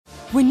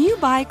When you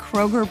buy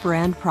Kroger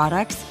brand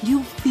products,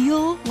 you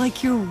feel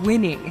like you're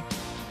winning.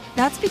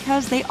 That's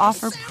because they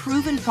offer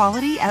proven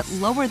quality at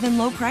lower than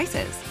low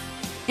prices.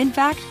 In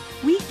fact,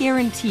 we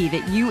guarantee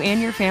that you and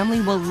your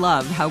family will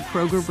love how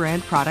Kroger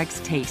brand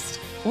products taste,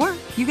 or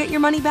you get your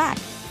money back.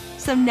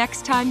 So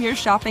next time you're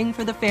shopping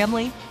for the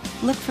family,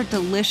 look for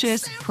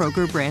delicious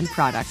Kroger brand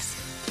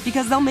products,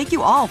 because they'll make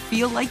you all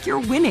feel like you're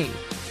winning.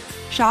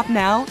 Shop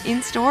now,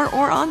 in-store,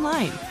 or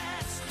online.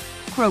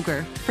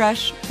 Kroger,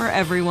 fresh for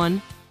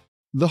everyone.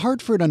 The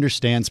Hartford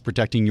understands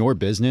protecting your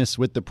business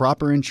with the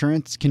proper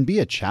insurance can be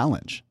a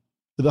challenge.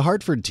 The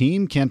Hartford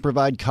team can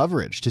provide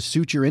coverage to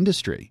suit your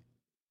industry.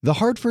 The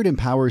Hartford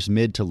empowers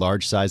mid to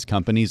large size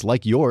companies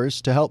like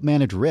yours to help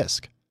manage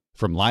risk,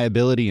 from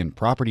liability and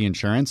property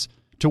insurance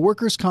to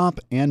workers' comp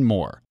and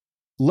more.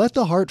 Let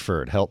The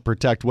Hartford help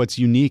protect what's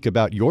unique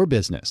about your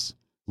business.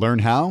 Learn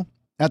how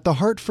at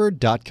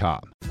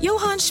thehartford.com.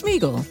 Johann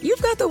Schmiegel,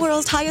 you've got the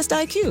world's highest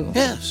IQ.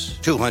 Yes,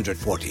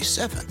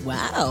 247.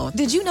 Wow.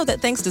 Did you know that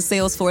thanks to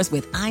Salesforce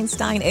with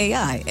Einstein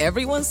AI,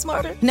 everyone's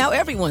smarter? Now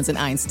everyone's an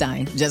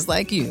Einstein, just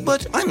like you.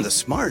 But I'm the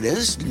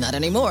smartest. Not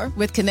anymore.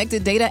 With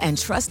connected data and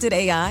trusted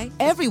AI,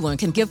 everyone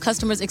can give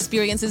customers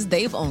experiences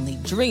they've only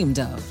dreamed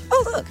of.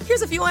 Oh, look,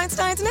 here's a few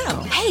Einsteins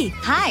now. Hey,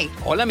 hi.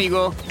 Hola,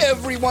 amigo.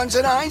 Everyone's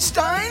an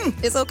Einstein?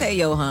 It's okay,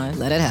 Johann.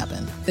 Let it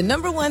happen. The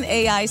 #1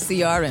 AI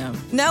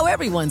CRM. Now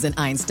everyone's an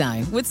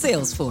Einstein with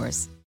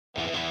Salesforce.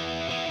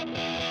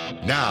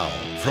 Now,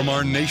 from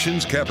our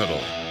nation's capital,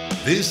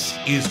 this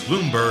is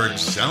Bloomberg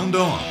Sound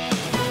On.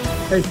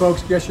 Hey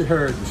folks, guess you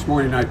heard this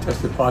morning I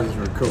tested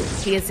positive for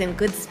COVID. He is in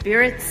good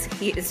spirits.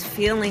 He is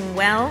feeling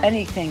well.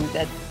 Anything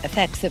that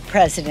affects the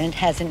president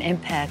has an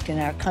impact in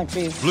our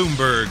country.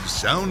 Bloomberg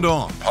Sound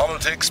On.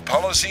 Politics,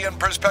 policy, and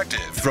perspective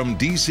from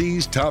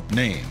D.C.'s top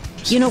names.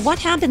 You know, what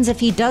happens if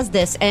he does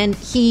this and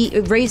he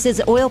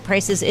raises oil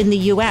prices in the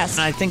U.S.?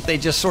 I think they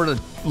just sort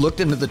of looked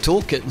into the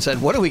toolkit and said,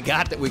 what do we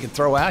got that we can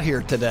throw out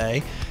here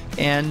today?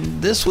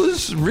 And this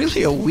was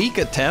really a weak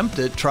attempt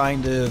at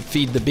trying to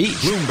feed the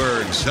beast.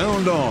 Bloomberg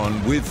Sound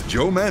On with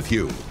Joe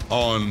Matthew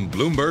on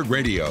Bloomberg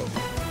Radio.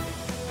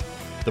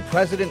 The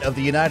President of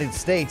the United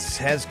States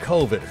has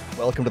COVID.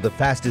 Welcome to the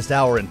fastest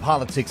hour in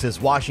politics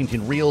as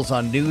Washington reels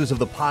on news of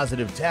the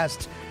positive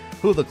test,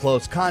 who the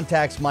close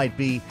contacts might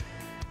be,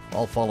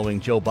 all following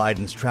Joe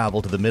Biden's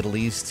travel to the Middle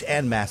East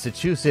and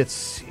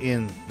Massachusetts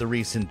in the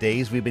recent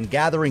days. We've been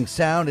gathering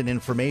sound and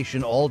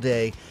information all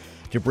day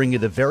to bring you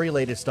the very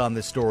latest on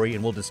this story,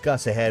 and we'll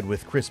discuss ahead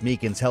with Chris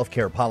Meekins,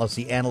 healthcare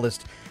policy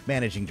analyst,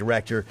 managing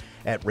director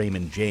at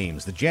Raymond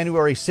James. The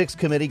January 6th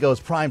committee goes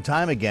prime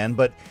time again,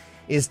 but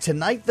is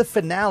tonight the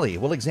finale?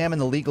 We'll examine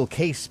the legal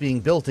case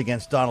being built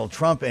against Donald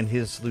Trump and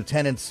his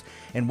lieutenants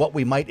and what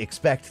we might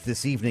expect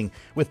this evening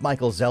with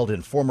Michael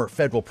Zeldin, former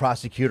federal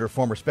prosecutor,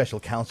 former special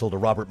counsel to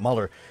Robert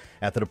Mueller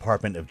at the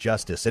Department of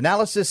Justice.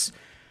 Analysis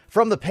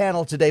from the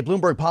panel today.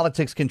 Bloomberg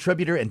Politics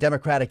contributor and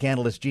Democratic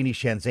analyst Jeannie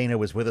Sheehan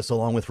Zaino is with us,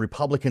 along with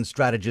Republican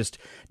strategist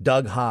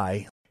Doug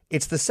Heye.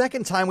 It's the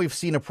second time we've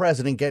seen a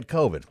president get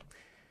COVID.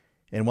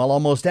 And while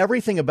almost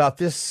everything about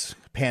this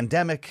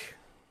pandemic,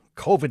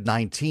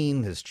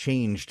 COVID-19, has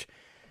changed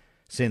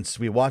since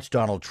we watched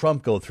Donald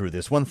Trump go through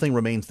this, one thing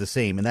remains the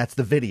same, and that's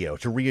the video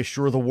to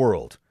reassure the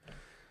world.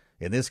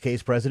 In this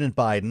case, President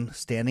Biden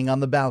standing on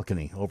the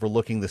balcony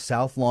overlooking the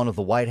south lawn of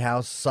the White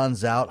House,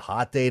 sun's out,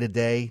 hot day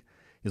today.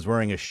 He's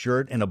wearing a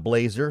shirt and a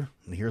blazer,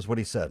 and here's what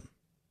he said.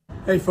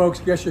 Hey folks,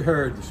 guess you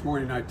heard this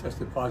morning I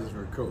tested positive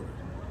for COVID.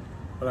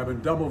 But I've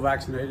been double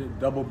vaccinated,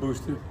 double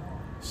boosted.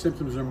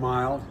 Symptoms are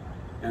mild,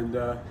 and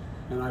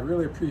I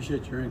really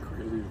appreciate your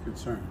inquiries and your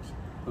concerns.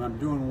 But I'm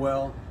doing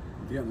well.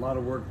 I'm getting a lot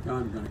of work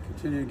done. I'm going to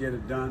continue to get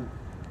it done.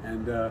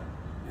 And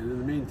in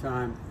the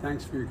meantime,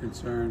 thanks for your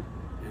concern,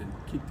 and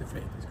keep the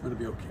faith. It's going to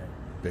be okay.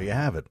 There you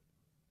have it.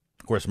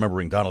 Of course,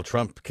 remembering Donald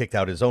Trump kicked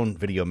out his own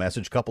video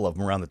message, a couple of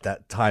them around at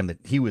that time that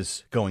he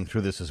was going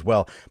through this as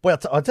well. Boy,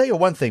 I'll tell you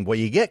one thing. Boy,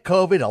 you get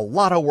COVID, a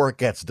lot of work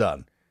gets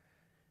done.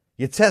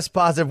 You test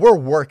positive, we're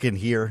working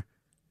here.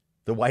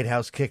 The White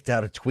House kicked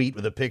out a tweet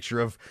with a picture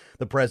of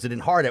the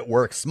president hard at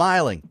work,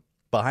 smiling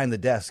behind the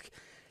desk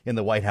in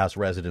the White House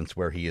residence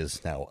where he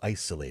is now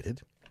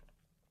isolated.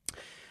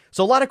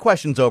 So a lot of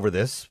questions over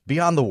this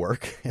beyond the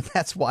work, and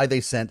that's why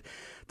they sent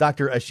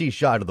Dr. Ashish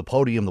Shah to the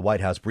podium, the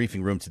White House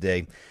briefing room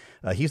today.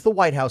 He's the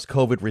White House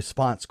COVID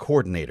response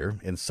coordinator,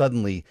 and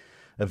suddenly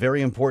a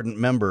very important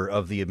member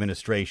of the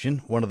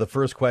administration. One of the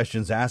first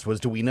questions asked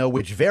was, do we know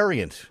which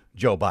variant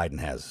Joe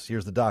Biden has?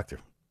 Here's the doctor.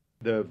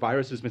 The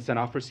virus has been sent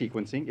off for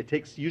sequencing. It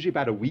takes usually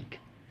about a week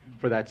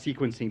for that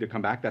sequencing to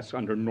come back. That's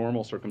under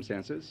normal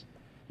circumstances.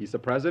 He's the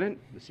president.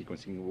 The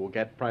sequencing will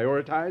get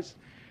prioritized.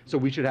 So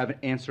we should have an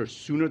answer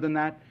sooner than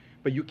that.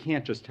 But you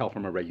can't just tell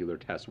from a regular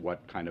test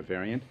what kind of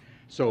variant.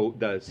 So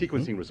the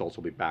sequencing results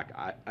will be back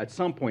at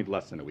some point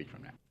less than a week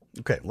from now.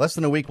 Okay, less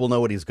than a week, we'll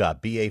know what he's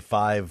got.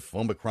 BA5,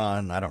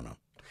 Omicron, I don't know.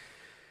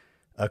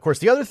 Of course,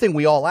 the other thing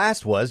we all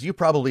asked was, you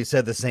probably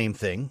said the same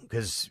thing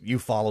because you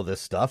follow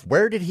this stuff.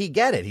 Where did he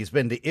get it? He's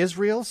been to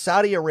Israel,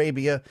 Saudi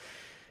Arabia,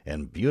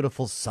 and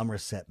beautiful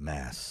Somerset,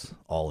 Mass,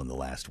 all in the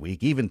last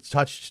week. Even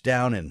touched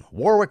down in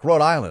Warwick,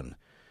 Rhode Island,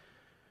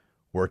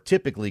 where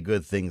typically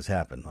good things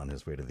happen, on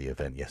his way to the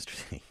event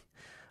yesterday.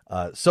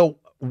 So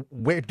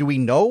where do we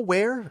know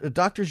where,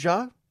 Dr.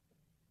 Jha?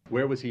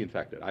 Where was he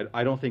infected?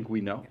 I don't think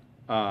we know.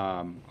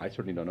 I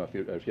certainly don't know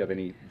if you have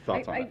any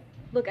thoughts on that.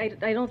 Look,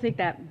 I don't think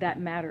that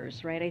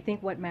matters, right? I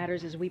think what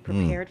matters is we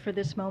prepared for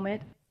this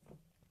moment.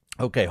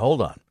 Okay,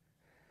 hold on.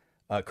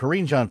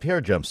 Karine Jean-Pierre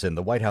jumps in,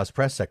 the White House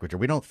press secretary.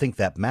 We don't think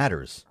that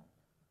matters.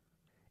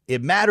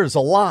 It matters a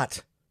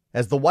lot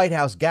as the White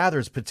House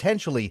gathers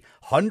potentially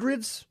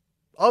hundreds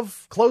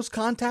of close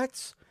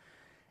contacts.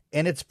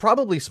 And it's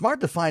probably smart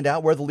to find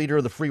out where the leader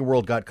of the free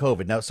world got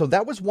COVID. Now, so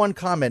that was one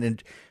comment,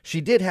 and she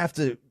did have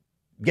to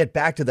get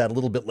back to that a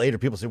little bit later.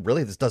 People say,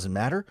 really, this doesn't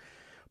matter?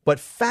 But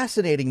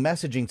fascinating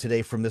messaging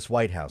today from this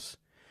White House.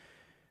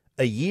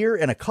 A year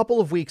and a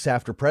couple of weeks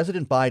after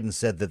President Biden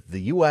said that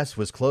the U.S.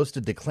 was close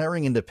to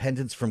declaring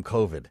independence from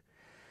COVID.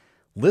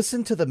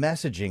 Listen to the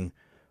messaging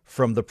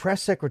from the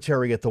press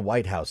secretary at the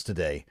White House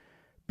today,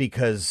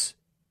 because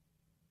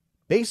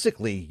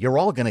basically you're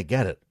all going to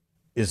get it,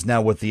 is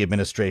now what the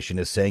administration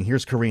is saying.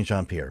 Here's Karine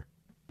Jean-Pierre.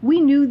 We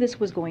knew this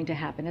was going to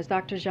happen, as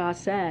Dr. Jha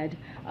said.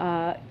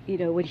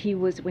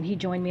 When he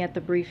joined me at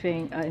the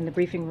briefing in the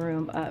briefing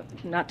room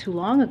not too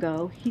long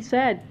ago, he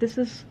said this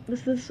is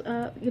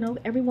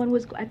everyone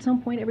was at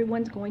some point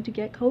everyone's going to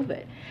get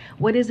COVID.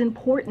 What is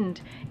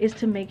important is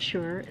to make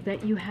sure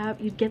that you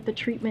get the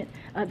treatment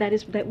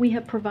that we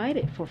have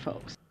provided for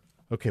folks.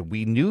 Okay,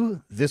 we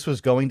knew this was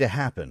going to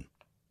happen.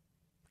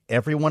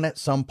 Everyone at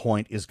some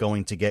point is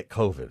going to get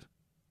COVID.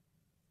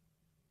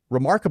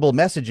 Remarkable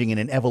messaging and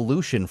an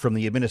evolution from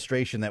the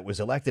administration that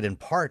was elected in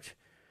part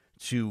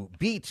to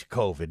beat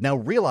COVID. Now,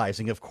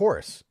 realizing, of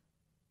course,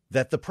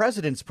 that the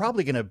president's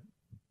probably going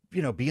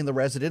to, be in the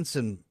residence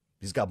and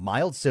he's got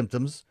mild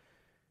symptoms,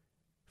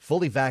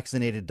 fully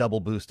vaccinated,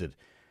 double boosted.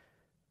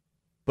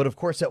 But of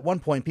course, at one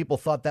point, people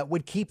thought that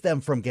would keep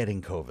them from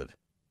getting COVID.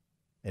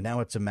 And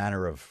now it's a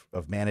matter of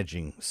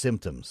managing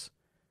symptoms.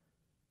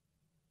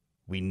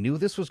 We knew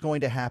this was going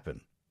to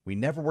happen. We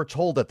never were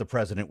told that the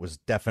president was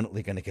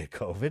definitely going to get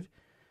COVID.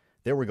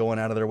 They were going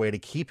out of their way to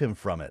keep him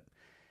from it.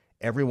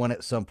 Everyone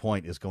at some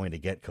point is going to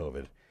get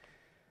COVID.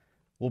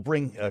 We'll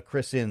bring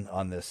Chris in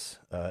on this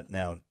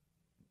now.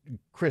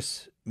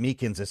 Chris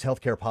Meekins is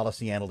healthcare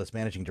policy analyst,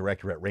 managing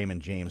director at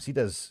Raymond James.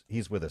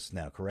 He's with us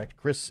now, correct?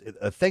 Chris,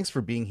 thanks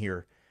for being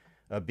here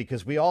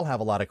because we all have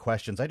a lot of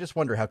questions. I just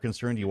wonder how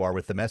concerned you are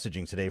with the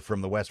messaging today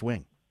from the West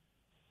Wing.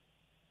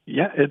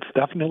 Yeah, it's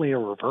definitely a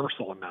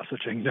reversal of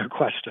messaging, no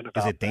question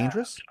about it. Is it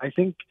dangerous?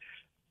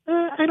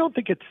 I don't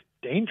think it's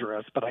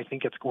dangerous, but I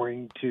think it's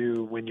going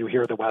to, when you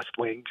hear the West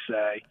Wing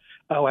say,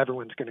 oh,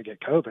 everyone's going to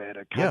get COVID,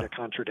 it kind of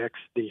contradicts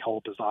the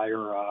whole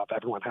desire of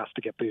everyone has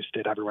to get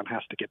boosted,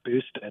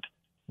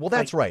 Well,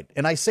 that's right.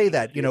 And I say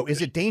that,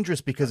 is it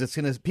dangerous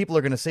because people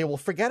are going to say, well,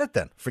 forget it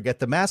then. Forget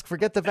the mask,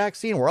 forget the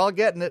vaccine. We're all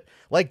getting it.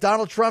 Like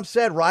Donald Trump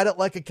said, ride it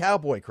like a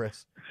cowboy,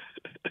 Chris.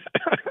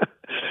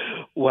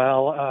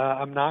 Well,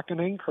 I'm not going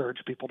to encourage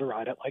people to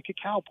ride it like a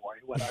cowboy.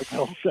 What I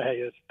will say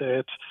is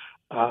that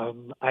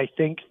I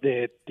think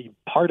that the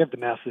part of the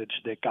message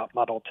that got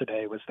muddled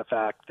today was the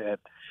fact that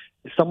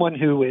someone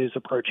who is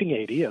approaching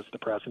 80, as the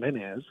president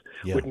is,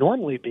 would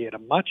normally be at a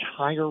much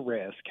higher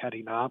risk had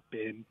he not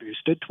been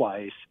boosted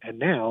twice and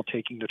now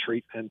taking the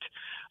treatment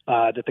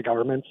that the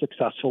government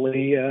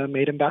successfully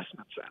made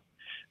investments in.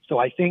 So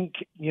I think,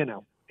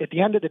 at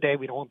the end of the day,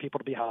 we don't want people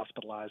to be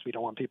hospitalized. We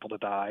don't want people to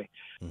die.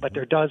 Mm-hmm. But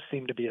there does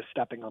seem to be a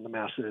stepping on the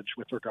message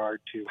with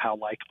regard to how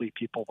likely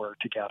people were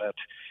to get it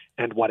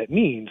and what it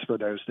means for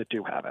those that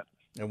do have it.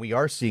 And we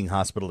are seeing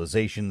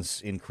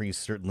hospitalizations increase,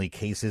 certainly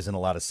cases in a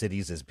lot of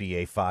cities as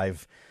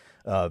BA5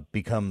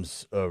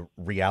 becomes a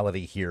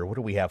reality here. What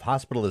do we have?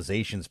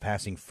 Hospitalizations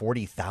passing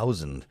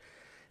 40,000.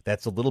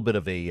 That's a little bit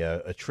of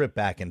a trip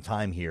back in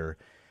time here.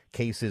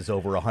 Cases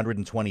over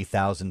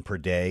 120,000 per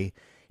day.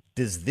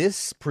 Does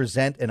this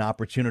present an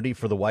opportunity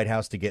for the White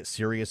House to get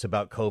serious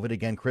about COVID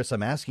again? Chris,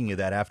 I'm asking you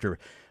that after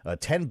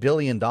 $10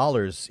 billion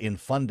in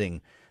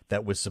funding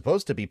that was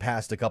supposed to be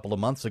passed a couple of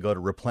months ago to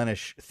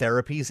replenish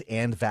therapies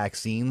and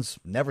vaccines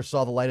never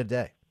saw the light of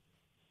day.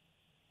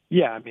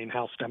 Yeah,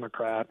 House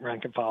Democrat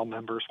rank and file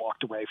members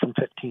walked away from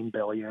 $15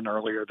 billion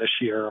earlier this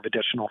year of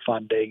additional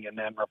funding, and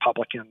then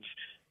Republicans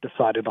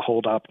decided to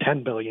hold up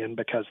 $10 billion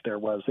because there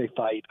was a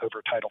fight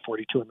over Title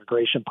 42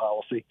 immigration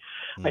policy.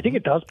 Mm-hmm. I think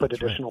it does put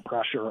additional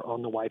pressure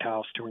on the White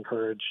House to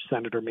encourage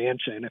Senator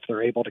Manchin, if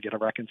they're able to get a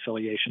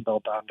reconciliation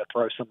bill done, to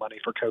throw some money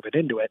for COVID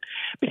into it.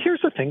 But here's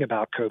the thing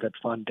about COVID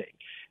funding.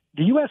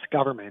 The U.S.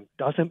 government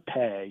doesn't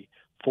pay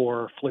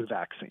for flu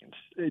vaccines.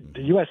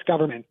 The U.S.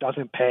 government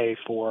doesn't pay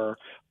for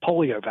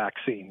polio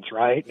vaccines,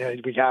 right?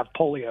 We have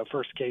polio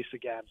first case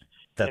again.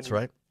 That's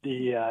right.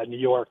 The New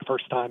York,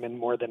 first time in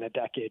more than a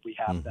decade we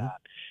have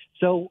that.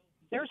 So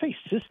there's a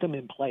system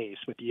in place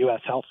with the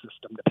U.S. health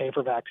system to pay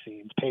for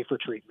vaccines, pay for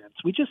treatments.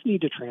 We just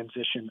need to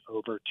transition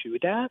over to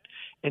that,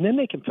 and then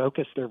they can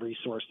focus their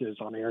resources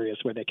on areas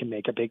where they can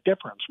make a big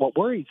difference. What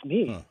worries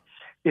me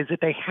is that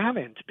they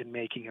haven't been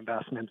making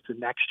investments in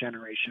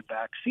next-generation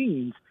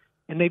vaccines,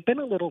 and they've been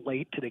a little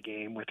late to the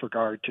game with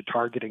regard to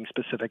targeting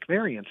specific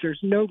variants. There's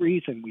no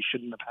reason we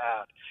shouldn't have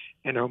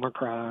had an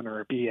Omicron or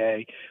a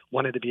BA,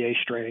 one of the BA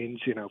strains,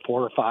 4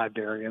 or 5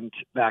 variant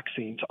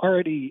vaccines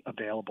already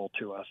available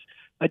to us.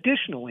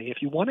 Additionally,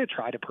 if you want to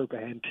try to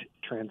prevent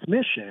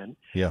transmission,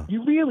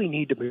 you really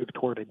need to move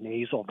toward a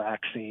nasal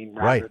vaccine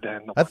rather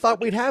than. I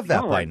thought we'd have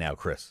that by now,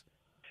 Chris.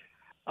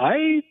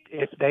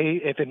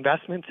 If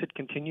investments had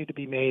continued to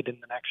be made in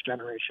the next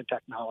generation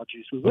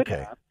technologies, we would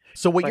have.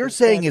 So what you're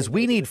saying is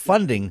we need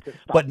funding,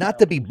 but not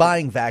to be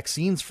buying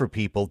vaccines for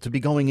people, to be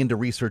going into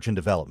research and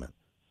development.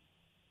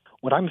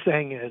 What I'm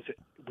saying is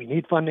we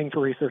need funding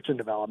for research and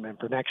development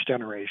for next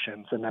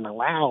generations, and then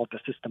allow the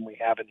system we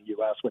have in the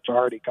U.S., which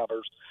already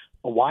covers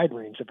a wide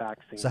range of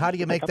vaccines. So how do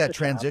you make that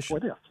transition?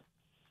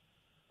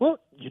 Well,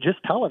 you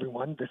just tell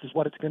everyone this is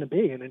what it's going to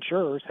be, and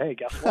insurers, hey,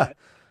 guess what?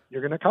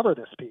 You're going to cover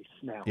this piece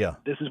now. Yeah.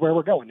 This is where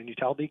we're going. And you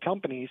tell the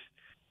companies,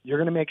 you're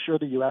going to make sure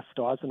the U.S.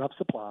 still has enough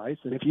supplies.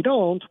 And if you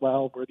don't,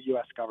 well, we're the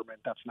U.S. government.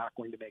 That's not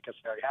going to make us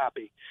very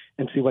happy,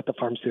 and see what the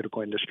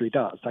pharmaceutical industry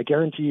does. I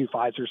guarantee you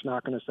Pfizer's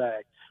not going to say,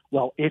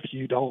 well, if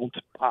you don't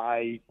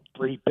buy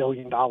 $3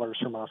 billion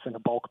from us in a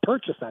bulk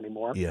purchase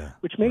anymore,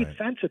 which made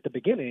sense at the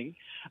beginning,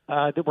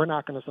 that we're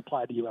not going to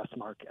supply the U.S.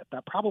 market.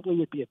 That probably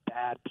would be a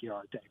bad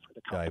PR day for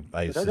the company.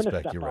 I so they're going to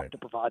suspect step you're up right. to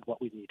provide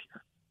what we need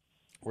here.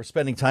 We're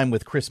spending time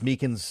with Chris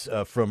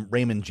Meekins from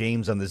Raymond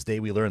James on this day.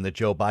 We learned that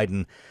Joe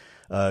Biden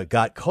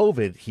got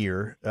COVID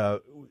here.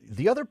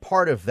 The other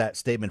part of that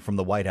statement from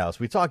the White House,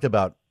 we talked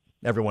about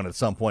everyone at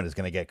some point is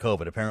going to get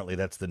COVID. Apparently,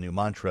 that's the new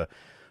mantra.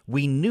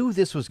 We knew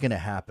this was going to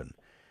happen.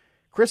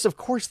 Chris, of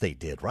course they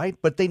did, right?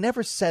 But they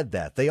never said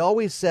that. They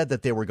always said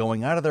that they were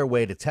going out of their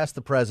way to test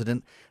the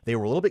president. They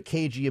were a little bit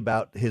cagey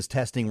about his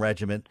testing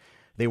regimen.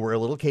 They were a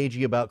little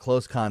cagey about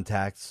close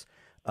contacts.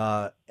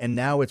 And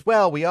now it's,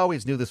 well, we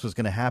always knew this was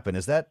going to happen.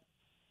 Is that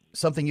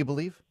something you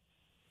believe?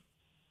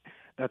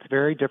 That's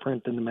very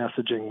different than the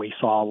messaging we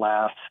saw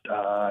last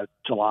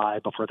July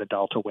before the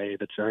Delta wave.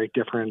 It's very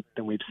different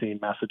than we've seen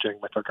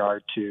messaging with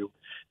regard to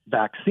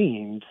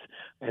vaccines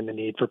and the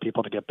need for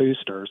people to get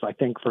boosters. I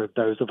think for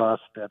those of us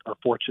that are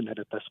fortunate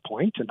at this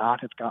point to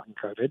not have gotten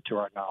COVID, to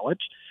our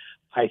knowledge,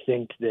 I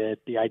think that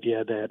the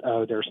idea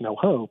that, there's no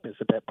hope is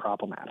a bit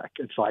problematic.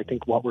 And so I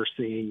think what we're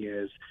seeing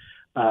is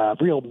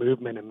real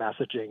movement and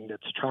messaging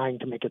that's trying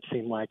to make it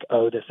seem like,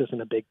 this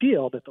isn't a big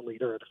deal that the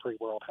leader of the free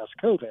world has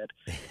COVID.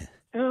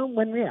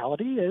 When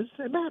reality is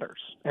it matters.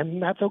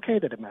 And that's okay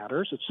that it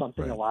matters. It's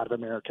something a lot of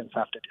Americans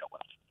have to deal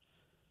with.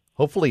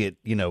 Hopefully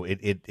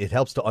it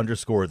helps to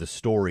underscore the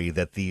story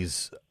that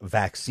these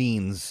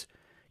vaccines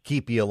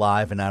keep you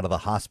alive and out of the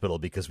hospital,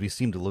 because we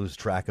seem to lose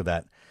track of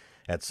that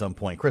at some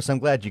point. Chris, I'm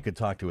glad you could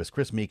talk to us.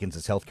 Chris Meekins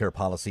is healthcare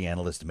policy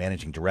analyst,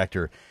 managing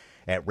director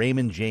at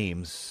Raymond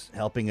James,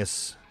 helping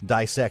us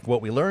dissect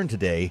what we learned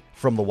today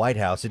from the White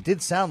House. It did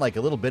sound like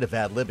a little bit of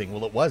ad-libbing.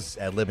 Well, it was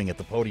ad-libbing at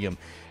the podium,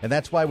 and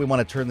that's why we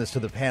want to turn this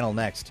to the panel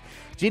next.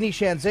 Jeannie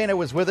Sheehan Zaino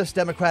was with us,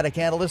 Democratic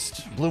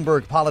analyst,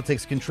 Bloomberg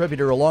politics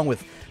contributor, along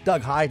with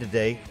Doug Heye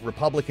today,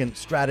 Republican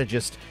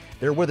strategist.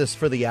 They're with us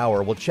for the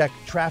hour. We'll check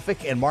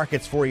traffic and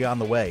markets for you on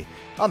the way.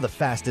 On the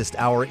fastest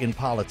hour in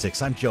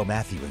politics, I'm Joe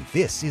Matthew, and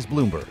this is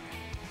Bloomberg.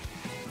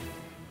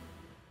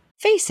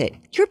 Face it,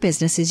 your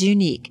business is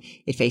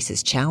unique. It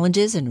faces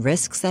challenges and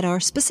risks that are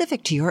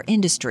specific to your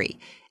industry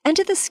and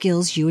to the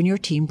skills you and your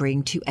team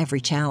bring to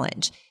every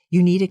challenge.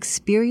 You need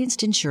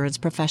experienced insurance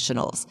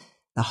professionals.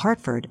 The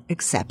Hartford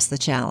accepts the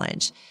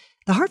challenge.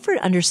 The Hartford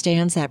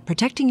understands that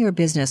protecting your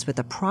business with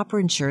the proper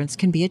insurance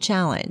can be a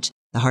challenge.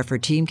 The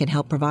Hartford team can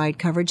help provide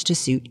coverage to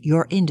suit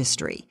your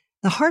industry.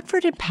 The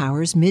Hartford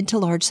empowers mid to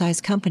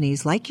large-size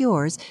companies like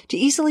yours to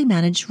easily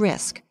manage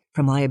risk,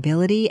 from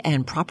liability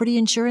and property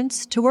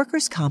insurance to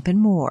workers' comp and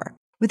more.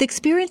 With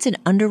experience in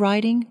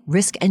underwriting,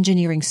 risk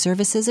engineering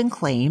services, and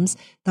claims,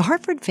 The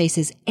Hartford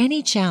faces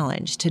any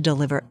challenge to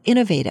deliver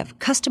innovative,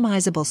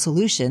 customizable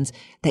solutions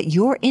that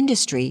your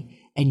industry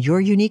and your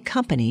unique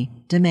company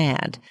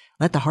demand.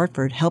 Let The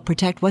Hartford help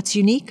protect what's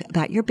unique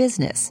about your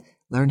business.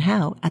 Learn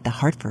how at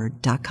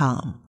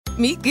thehartford.com.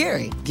 Meet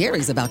Gary.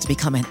 Gary's about to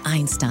become an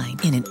Einstein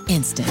in an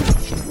instant.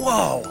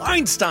 Whoa,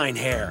 Einstein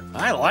hair.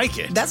 I like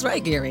it. That's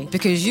right, Gary,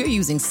 because you're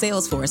using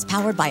Salesforce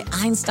powered by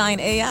Einstein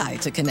AI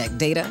to connect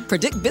data,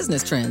 predict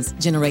business trends,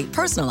 generate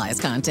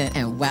personalized content,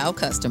 and wow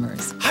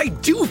customers. I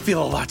do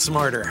feel a lot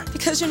smarter.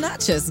 Because you're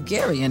not just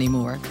Gary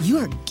anymore.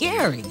 You're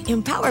Gary,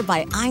 empowered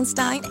by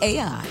Einstein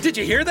AI. Did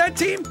you hear that,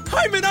 team?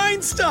 I'm an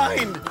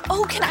Einstein.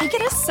 Oh, can I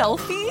get a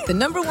selfie? The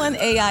 #1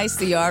 AI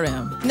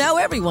CRM. Now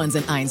everyone's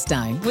an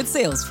Einstein with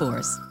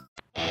Salesforce.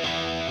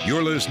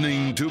 You're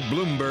listening to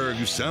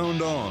Bloomberg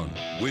Sound On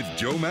with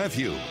Joe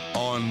Matthew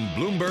on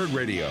Bloomberg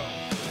Radio.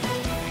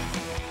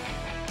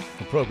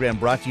 The program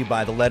brought to you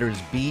by the letters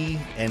B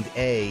and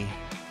A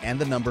and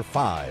the number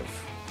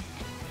 5.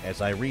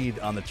 As I read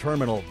on the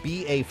terminal,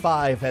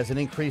 BA5 has an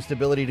increased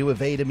ability to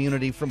evade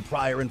immunity from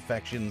prior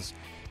infections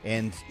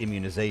and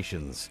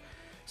immunizations.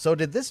 So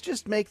did this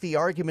just make the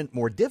argument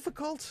more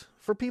difficult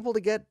for people to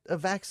get a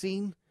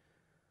vaccine?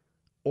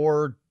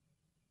 Or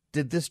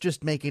did this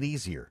just make it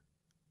easier?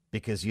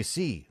 Because you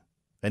see,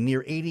 a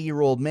near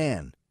 80-year-old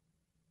man,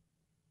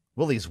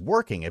 well, he's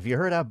working. Have you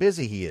heard how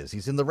busy he is?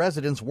 He's in the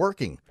residence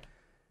working,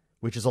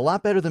 which is a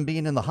lot better than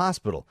being in the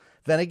hospital.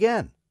 Then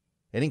again,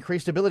 an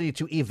increased ability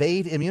to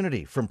evade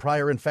immunity from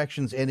prior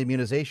infections and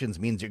immunizations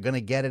means you're going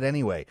to get it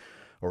anyway.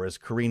 Or as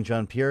Karine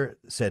Jean-Pierre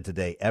said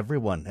today,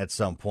 everyone at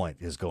some point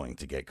is going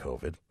to get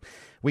COVID.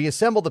 We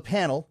assembled a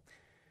panel.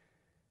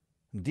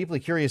 I'm deeply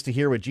curious to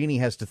hear what Jeannie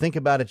has to think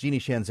about it. Jeannie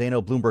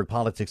Shanzano, Bloomberg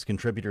Politics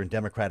contributor and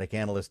Democratic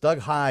analyst. Doug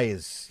Heye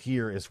is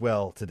here as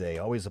well today.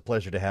 Always a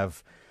pleasure to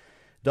have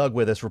Doug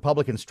with us,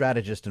 Republican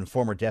strategist and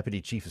former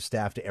deputy chief of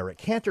staff to Eric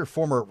Cantor,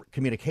 former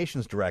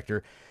communications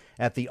director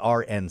at the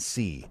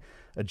RNC.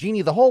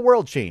 Jeannie, the whole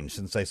world changed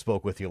since I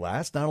spoke with you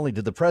last. Not only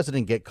did the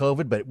president get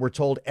COVID, but we're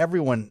told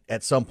everyone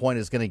at some point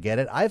is going to get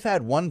it. I've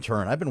had one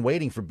turn. I've been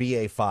waiting for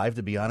BA5,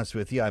 to be honest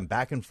with you. I'm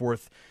back and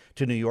forth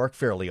to New York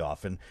fairly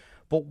often.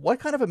 But what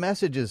kind of a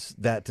message is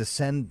that to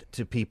send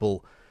to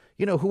people,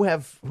 you know, who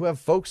have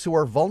folks who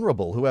are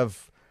vulnerable, who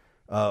have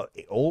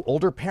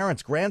older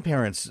parents,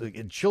 grandparents,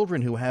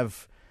 children who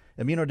have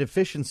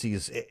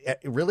immunodeficiencies?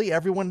 Really,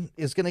 everyone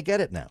is going to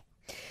get it now.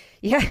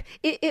 Yeah,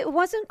 it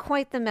wasn't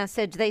quite the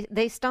message.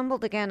 They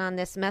stumbled again on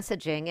this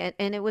messaging,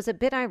 and it was a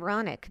bit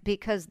ironic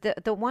because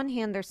the one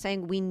hand they're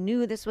saying we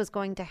knew this was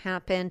going to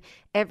happen,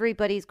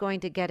 everybody's going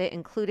to get it,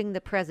 including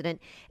the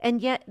president, and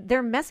yet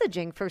their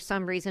messaging for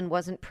some reason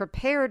wasn't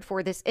prepared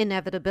for this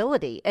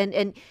inevitability.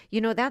 And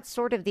you know, that's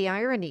sort of the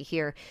irony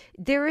here.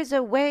 There is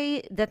a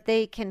way that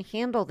they can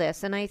handle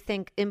this, and I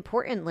think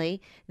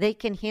importantly, they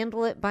can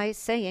handle it by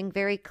saying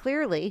very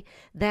clearly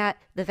that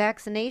the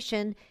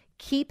vaccination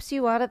keeps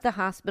you out of the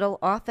hospital,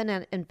 off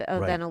a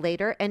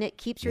ventilator, and it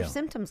keeps your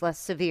symptoms less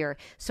severe.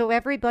 So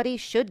everybody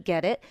should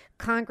get it.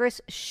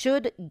 Congress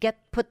should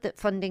put the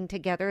funding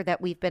together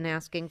that we've been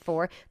asking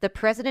for. The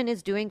president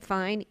is doing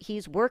fine.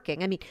 He's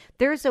working. I mean,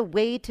 there's a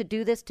way to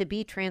do this, to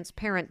be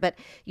transparent, but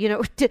you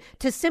know,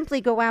 to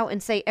simply go out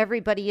and say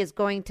everybody is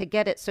going to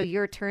get it, so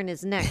your turn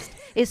is next,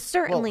 is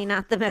certainly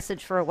not the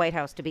message for a White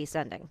House to be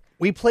sending.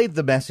 We played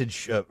the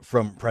message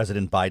from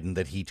President Biden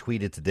that he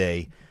tweeted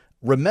today,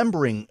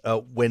 remembering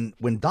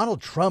when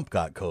Donald Trump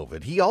got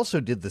COVID. He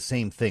also did the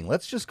same thing.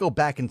 Let's just go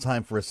back in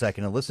time for a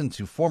second and listen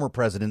to former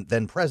president,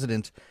 then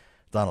President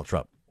Donald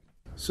Trump.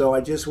 So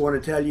I just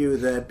want to tell you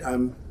that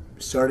I'm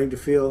starting to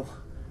feel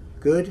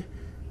good.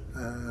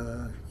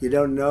 You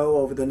don't know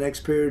over the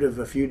next period of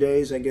a few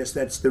days. I guess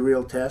that's the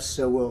real test.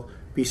 So we'll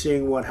be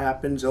seeing what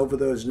happens over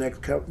those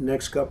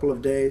next couple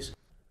of days.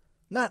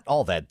 Not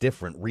all that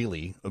different,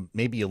 really.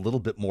 Maybe a little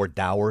bit more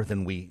dour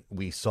than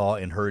we saw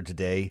and heard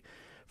today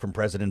from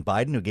President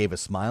Biden, who gave a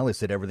smile. He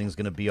said everything's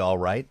going to be all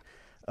right.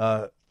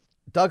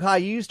 Doug Heye,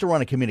 you used to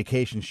run a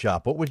communications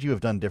shop. What would you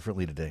have done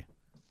differently today?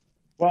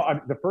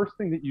 Well, the first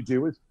thing that you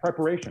do is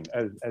preparation,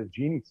 as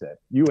Jeannie said.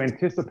 You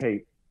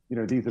anticipate,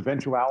 these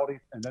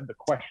eventualities and then the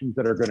questions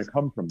that are going to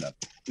come from them.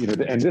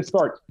 And this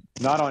starts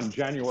not on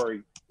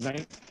January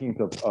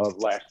 19th of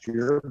last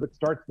year, but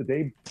starts the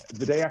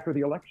day after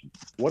the election.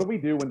 What do we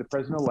do when the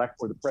president-elect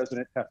or the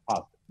president tests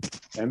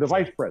positive, and the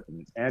vice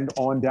president, and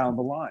on down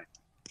the line?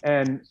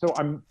 And so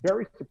I'm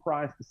very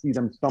surprised to see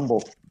them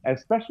stumble,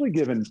 especially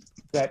given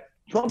that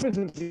Trump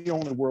isn't the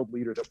only world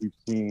leader that we've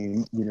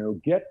seen,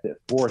 get this.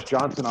 Boris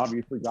Johnson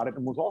obviously got it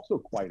and was also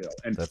quite ill.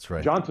 And that's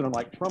right. Johnson,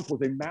 unlike Trump, was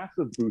a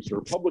massive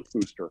booster, public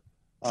booster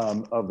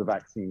of the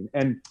vaccine.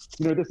 And,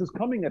 this is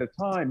coming at a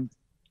time,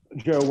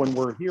 Joe, when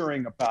we're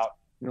hearing about,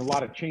 a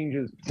lot of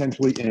changes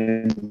potentially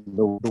in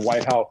the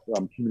White House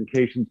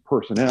communications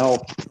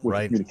personnel, with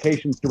the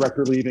communications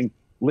director leaving.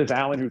 Liz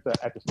Allen, who's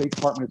at the State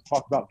Department, has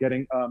talked about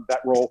getting that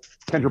role.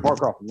 Kendra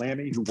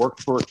Barkoff-Lammy, who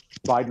worked for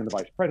Biden in the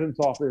vice president's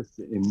office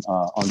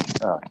on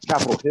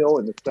Capitol Hill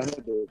in the Senate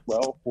as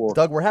well.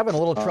 Doug, we're having a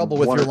little trouble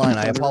with your line.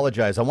 I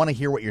apologize. I want to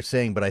hear what you're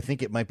saying, but I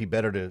think it might be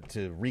better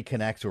to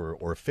reconnect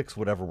or fix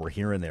whatever we're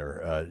hearing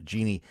there.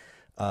 Jeannie,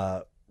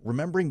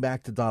 remembering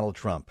back to Donald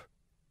Trump,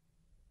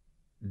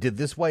 did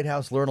this White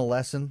House learn a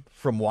lesson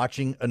from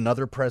watching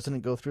another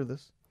president go through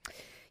this?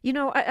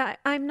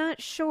 I'm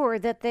not sure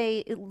that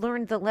they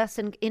learned the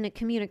lesson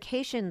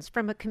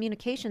from a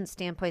communications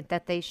standpoint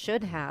that they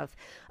should have.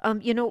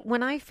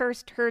 When I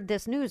first heard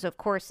this news, of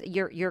course,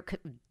 you're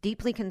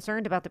deeply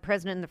concerned about the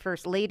president and the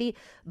first lady,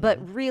 but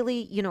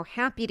really,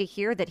 happy to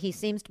hear that he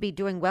seems to be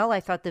doing well.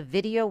 I thought the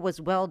video was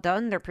well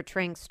done. They're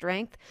portraying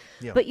strength.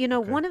 Yeah, but,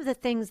 one of the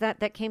things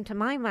that came to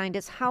my mind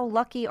is how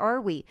lucky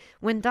are we?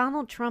 When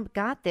Donald Trump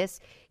got this,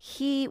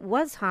 he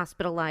was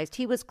hospitalized.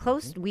 He was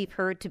close, we've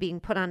heard, to being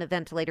put on a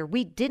ventilator.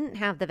 We didn't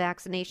have the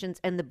vaccinations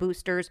and the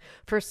boosters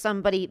for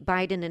somebody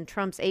Biden and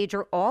Trump's age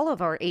or all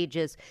of our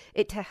ages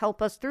to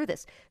help us through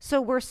this. So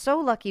we're so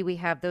lucky we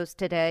have those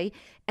today.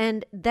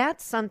 And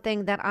that's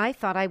something that I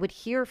thought I would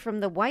hear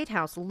from the White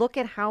House. Look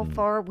at how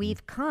far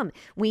we've come.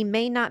 We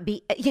may not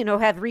be,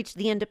 have reached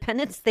the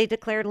independence they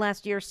declared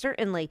last year,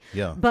 certainly.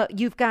 Yeah. But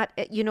you've got,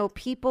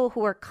 people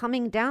who are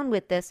coming down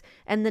with this,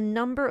 and the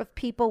number of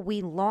people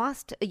we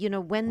lost,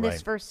 when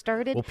this first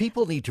started. Well,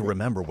 people need to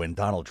remember when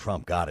Donald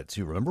Trump got it,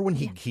 too. Remember when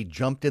he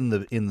jumped jumped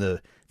in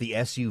the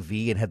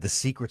SUV and had the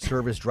Secret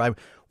Service drive,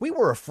 we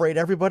were afraid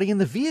everybody in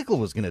the vehicle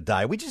was going to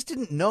die. We just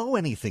didn't know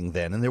anything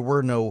then, and there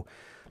were no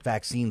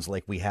vaccines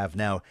like we have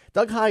now.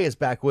 Doug Heye is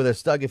back with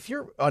us. Doug, if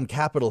you're on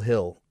Capitol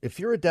Hill, if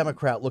you're a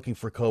Democrat looking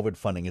for COVID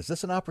funding, is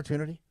this an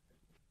opportunity?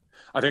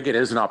 I think it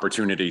is an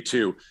opportunity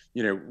to,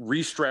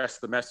 re-stress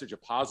the message, a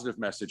positive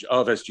message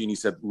of, as Jeannie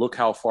said, look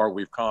how far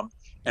we've come.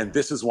 And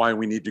this is why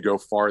we need to go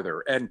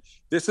farther. And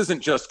this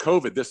isn't just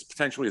COVID. This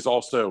potentially is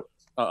also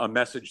a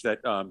message that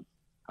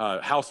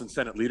House and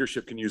Senate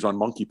leadership can use on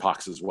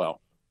monkeypox as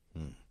well.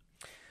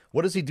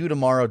 What does he do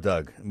tomorrow,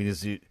 Doug? I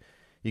mean,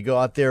 you go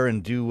out there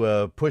and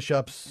do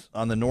push-ups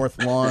on the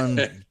North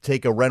Lawn,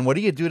 take a run. What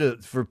do you do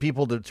for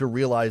people to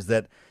realize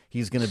that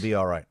he's going to be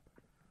all right?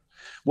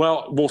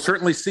 Well, we'll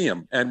certainly see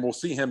him, and we'll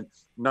see him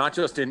not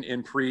just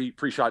in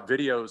pre-shot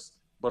videos,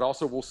 but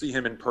also we'll see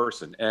him in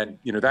person. And,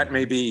 that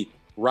may be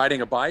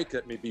riding a bike,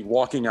 that may be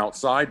walking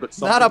outside, but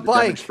something not a to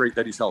bike. Demonstrate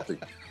that he's healthy.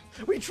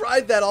 We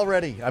tried that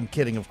already. I'm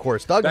kidding, of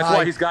course. Doug That's Heye,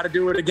 why he's got to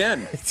do it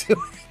again.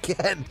 Do it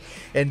again.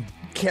 And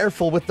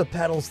careful with the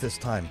pedals this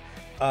time.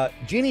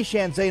 Jeannie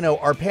Sheehan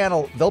Zaino, our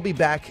panel, they'll be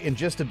back in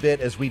just a bit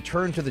as we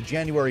turn to the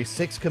January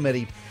 6th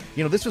committee.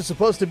 This was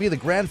supposed to be the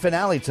grand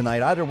finale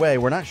tonight. Either way,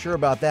 we're not sure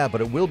about that, but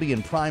it will be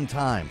in prime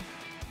time.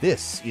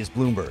 This is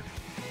Bloomberg.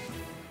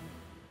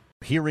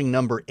 Hearing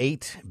number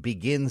 8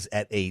 begins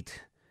at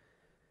 8.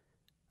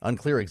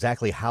 Unclear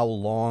exactly how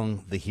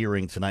long the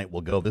hearing tonight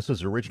will go. This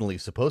was originally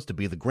supposed to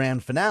be the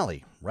grand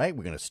finale, right?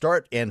 We're going to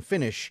start and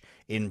finish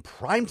in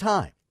prime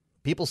time.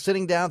 People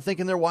sitting down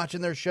thinking they're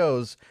watching their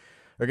shows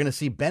are going to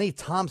see Benny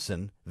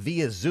Thompson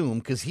via Zoom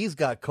because he's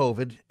got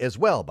COVID as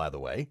well, by the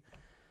way.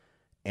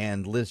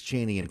 And Liz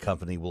Cheney and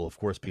company will, of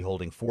course, be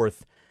holding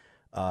forth.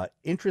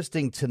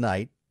 Interesting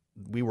tonight.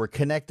 We were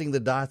connecting the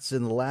dots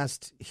in the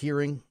last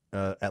hearing,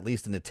 at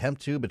least an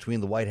attempt to,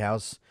 between the White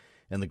House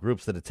and the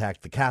groups that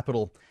attacked the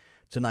Capitol.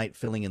 Tonight,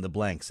 filling in the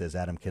blanks, as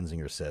Adam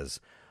Kinzinger says,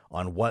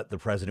 on what the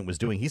president was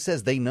doing. He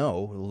says they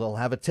know. They'll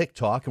have a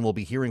tick-tock, and we'll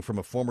be hearing from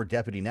a former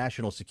deputy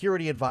national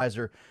security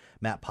advisor.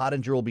 Matt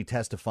Pottinger will be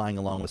testifying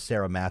along with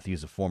Sarah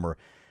Matthews, a former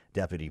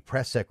deputy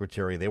press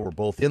secretary. They were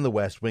both in the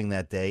West Wing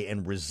that day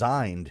and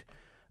resigned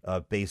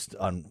based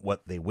on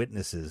what they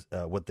witnessed.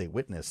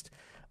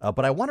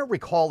 But I want to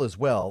recall as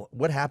well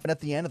what happened at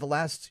the end of the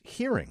last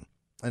hearing.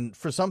 And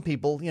for some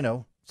people,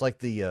 it's like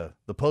the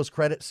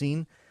post-credit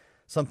scene.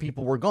 Some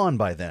people were gone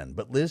by then.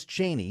 But Liz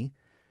Cheney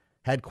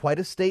had quite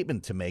a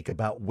statement to make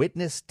about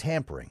witness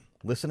tampering.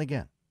 Listen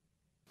again.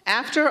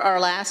 After our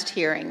last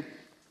hearing,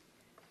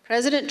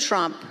 President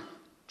Trump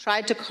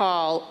tried to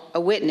call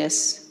a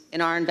witness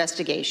in our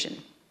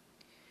investigation,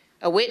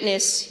 a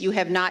witness you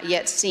have not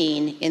yet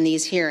seen in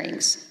these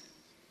hearings.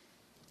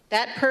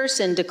 That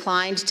person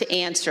declined to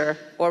answer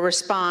or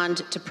respond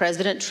to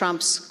President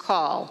Trump's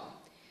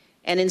call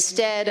and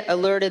instead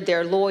alerted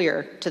their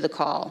lawyer to the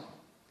call.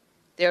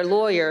 Their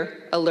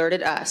lawyer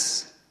alerted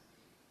us,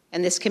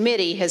 and this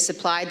committee has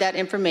supplied that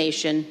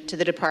information to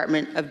the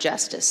Department of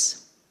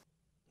Justice.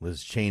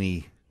 Liz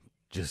Cheney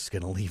just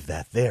going to leave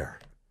that there.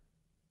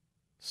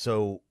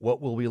 So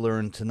what will we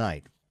learn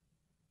tonight?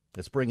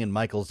 Let's bring in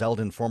Michael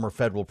Zeldin, former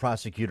federal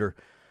prosecutor,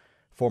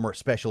 former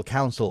special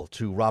counsel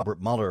to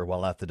Robert Mueller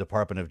while at the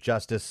Department of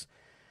Justice.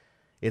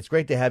 It's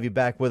great to have you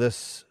back with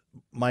us.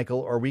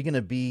 Michael, are we going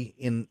to be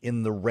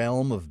in the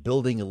realm of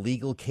building a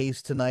legal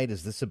case tonight?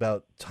 Is this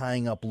about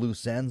tying up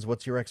loose ends?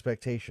 What's your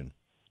expectation?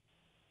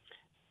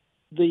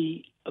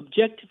 The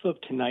objective of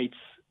tonight's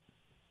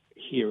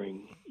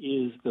hearing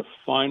is the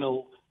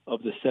final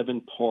of the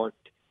 7-part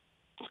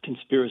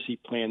conspiracy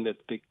plan that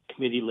the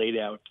committee laid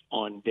out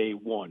on day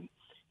one.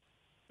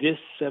 This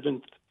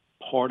 7th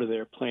part of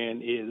their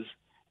plan is,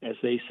 as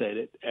they said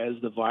it, as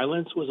the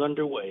violence was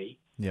underway,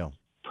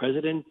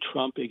 President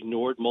Trump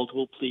ignored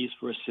multiple pleas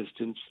for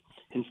assistance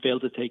and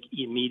failed to take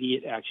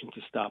immediate action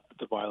to stop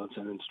the violence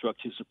and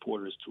instruct his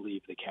supporters to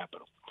leave the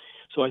Capitol.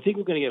 So I think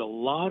we're going to get a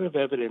lot of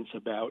evidence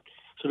about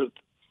sort of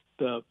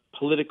the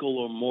political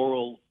or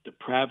moral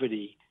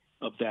depravity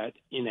of that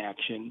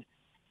inaction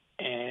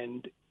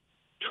and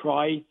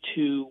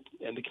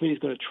the committee is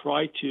going to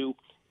try to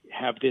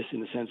have this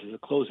in a sense as a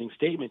closing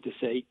statement to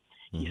say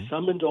he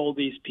summoned all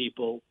these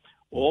people,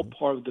 all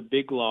part of the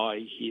big lie.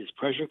 His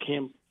pressure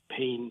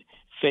campaign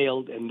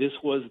failed, and this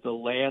was the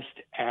last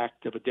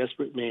act of a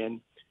desperate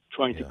man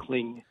trying to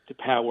cling to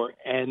power,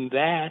 and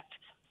that,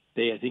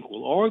 they, I think,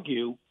 will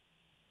argue,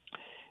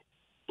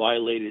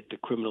 violated the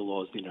criminal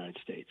laws of the United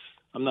States.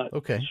 I'm not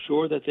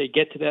sure that they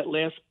get to that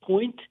last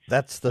point.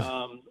 That's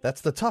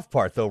the tough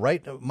part, though,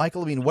 right,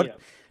 Michael? I mean,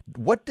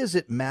 what does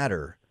it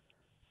matter?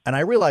 And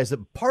I realize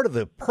that part of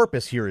the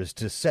purpose here is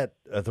to set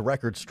the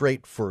record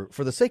straight for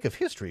the sake of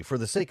history, for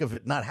the sake of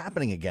it not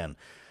happening again.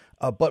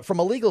 But from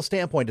a legal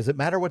standpoint, does it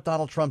matter what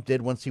Donald Trump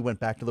did once he went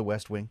back to the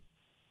West Wing?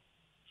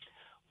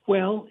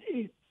 Well,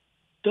 it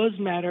does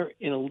matter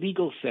in a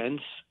legal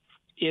sense.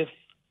 If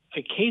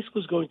a case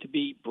was going to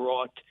be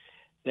brought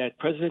that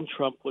President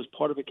Trump was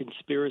part of a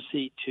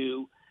conspiracy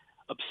to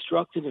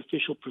obstruct an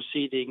official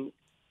proceeding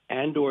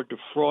and or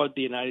defraud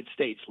the United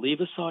States, leave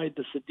aside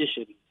the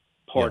sedition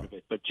part of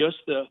it. But just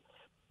the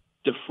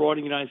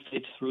defrauding the United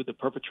States through the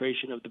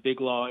perpetration of the big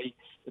lie,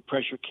 the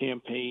pressure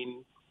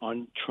campaign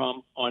on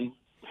Trump, on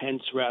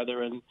Pence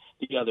rather, and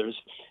the others,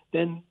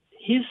 then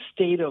his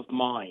state of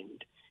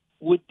mind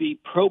would be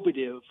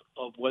probative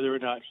of whether or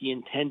not he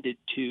intended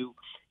to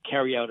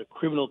carry out a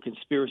criminal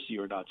conspiracy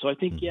or not. So I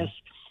think, yes,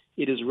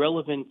 it is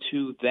relevant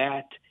to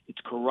that. It's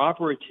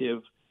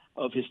corroborative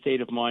of his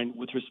state of mind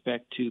with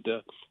respect to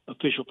the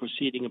official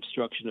proceeding,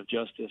 obstruction of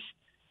justice,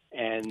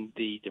 and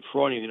the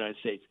defrauding of the United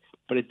States.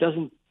 But it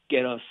doesn't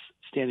get us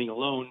standing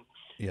alone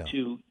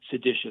to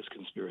seditious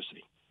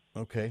conspiracy.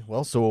 Okay,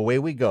 well, so away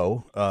we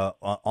go.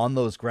 On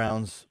those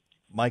grounds,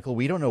 Michael,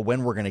 we don't know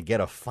when we're going to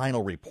get a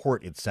final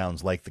report, it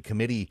sounds like. The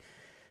committee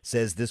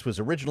says this was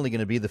originally going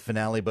to be the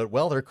finale, but,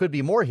 well, there could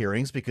be more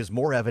hearings because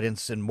more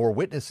evidence and more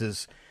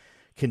witnesses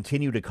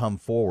continue to come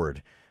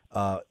forward.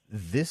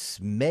 This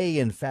may,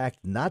 in fact,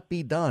 not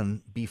be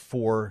done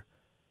before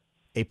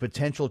a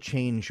potential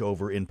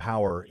changeover in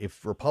power.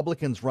 If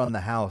Republicans run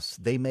the House,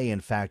 they may,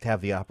 in fact, have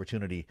the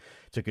opportunity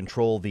to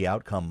control the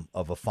outcome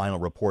of a final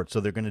report. So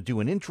they're going to do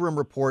an interim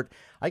report.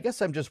 I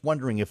guess I'm just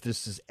wondering if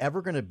this is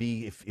ever going to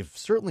be, if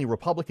certainly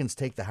Republicans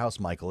take the House,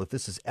 Michael, if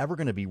this is ever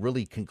going to be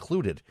really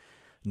concluded,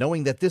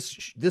 knowing that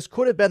this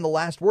could have been the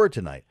last word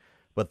tonight,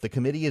 but the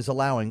committee is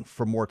allowing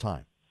for more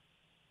time.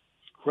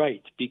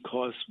 Right,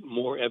 because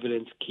more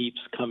evidence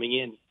keeps coming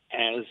in.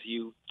 As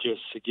you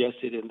just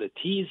suggested in the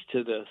tease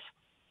to this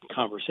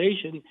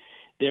conversation,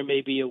 there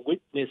may be a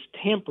witness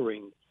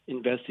tampering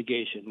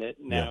investigation that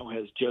now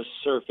has just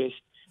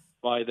surfaced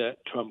by the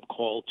Trump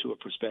call to a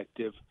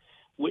prospective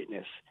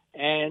witness.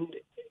 And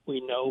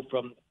we know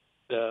from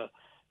the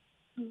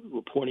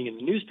reporting in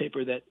the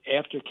newspaper that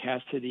after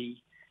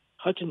Cassidy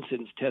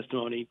Hutchinson's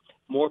testimony,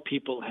 more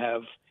people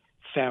have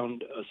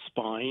found a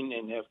spine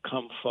and have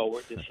come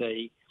forward to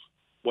say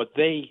what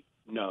they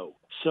know.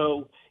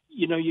 So,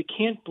 you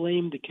can't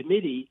blame the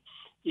committee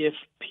if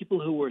people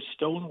who were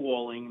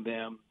stonewalling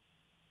them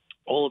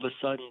all of a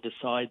sudden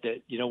decide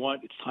that, you know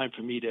what, it's time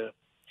for me to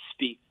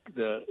speak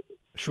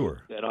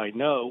that I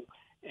know,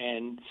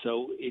 and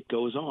so it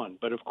goes on.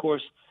 But of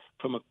course,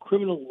 from a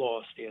criminal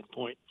law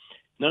standpoint,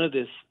 none of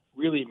this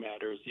really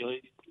matters. The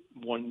only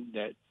one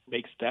that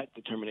makes that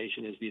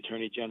determination is the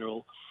Attorney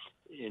General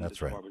in the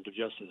Department of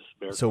Justice,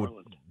 Merrick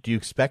Garland. Do you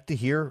expect to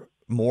hear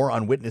more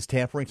on witness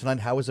tampering tonight?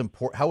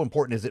 How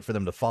important is it for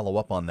them to follow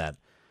up on that,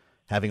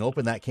 having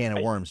opened that can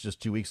of worms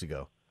just 2 weeks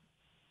ago?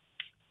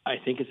 I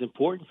think it's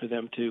important for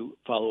them to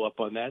follow up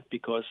on that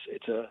because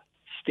it's a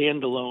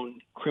standalone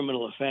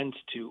criminal offense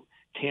to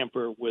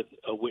tamper with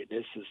a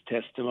witness's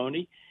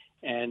testimony,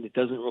 and it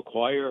doesn't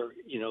require,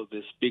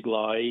 this big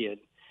lie and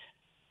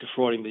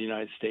defrauding the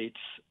United States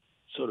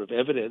sort of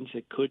evidence.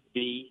 It could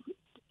be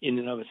in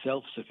and of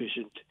itself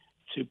sufficient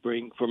to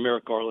bring for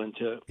Merrick Garland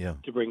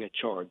to bring a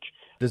charge.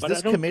 But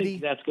I don't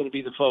think that's going to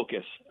be the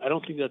focus. I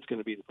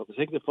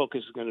think the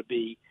focus is going to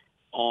be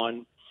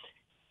on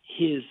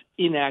his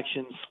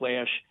inaction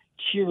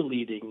 /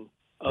 cheerleading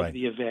of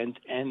the event,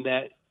 and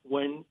that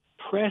when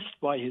pressed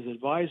by his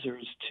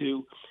advisors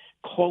to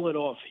call it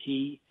off,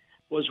 he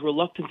was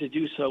reluctant to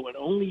do so and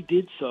only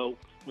did so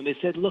when they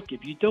said, look,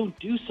 if you don't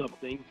do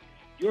something,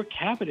 your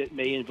cabinet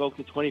may invoke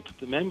the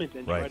 25th Amendment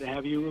and try to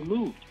have you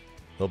removed.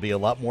 There'll be a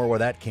lot more where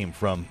that came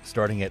from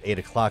starting at 8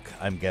 o'clock,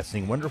 I'm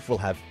guessing. Wonder if we'll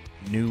have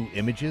new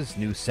images,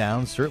 new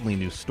sounds, certainly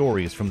new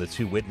stories from the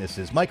two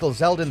witnesses. Michael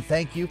Zeldin,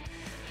 thank you.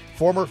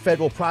 Former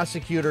federal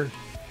prosecutor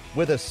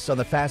with us on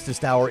the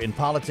fastest hour in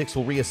politics.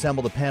 We'll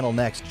reassemble the panel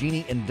next.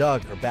 Jeannie and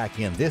Doug are back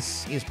in.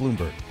 This is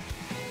Bloomberg.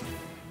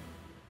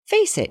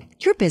 Face it,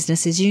 your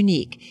business is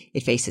unique.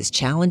 It faces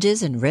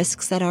challenges and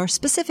risks that are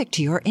specific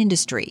to your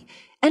industry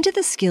and to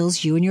the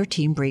skills you and your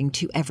team bring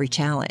to every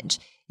challenge.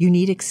 You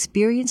need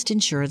experienced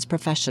insurance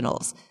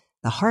professionals.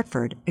 The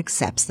Hartford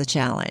accepts the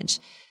challenge.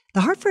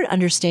 The Hartford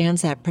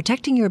understands that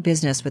protecting your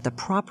business with the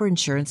proper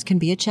insurance can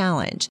be a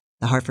challenge.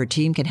 The Hartford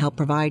team can help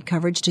provide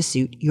coverage to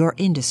suit your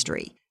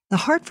industry. The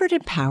Hartford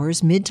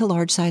empowers mid to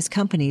large-size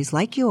companies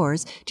like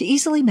yours to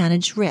easily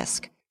manage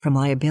risk, from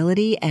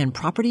liability and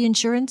property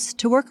insurance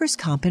to workers'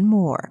 comp and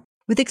more.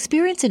 With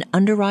experience in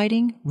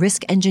underwriting,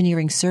 risk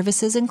engineering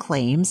services, and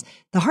claims,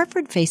 The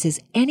Hartford faces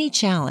any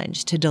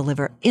challenge to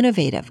deliver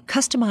innovative,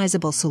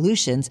 customizable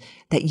solutions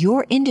that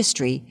your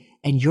industry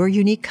and your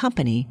unique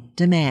company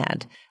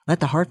demand. Let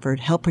The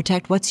Hartford help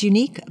protect what's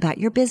unique about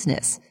your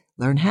business.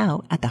 Learn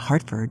how at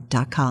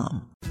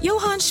thehartford.com.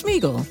 Johann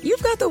Schmiegel,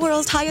 you've got the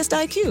world's highest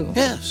IQ.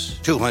 Yes,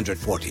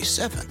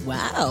 247.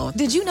 Wow.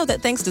 Did you know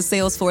that thanks to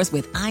Salesforce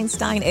with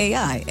Einstein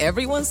AI,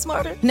 everyone's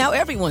smarter? Now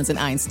everyone's an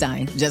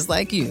Einstein, just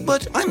like you.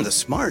 But I'm the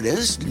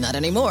smartest. Not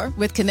anymore.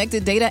 With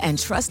connected data and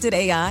trusted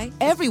AI,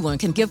 everyone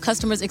can give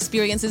customers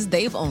experiences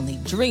they've only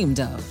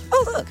dreamed of.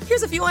 Oh, look,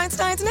 here's a few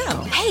Einsteins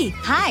now. Hey,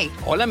 hi.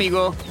 Hola,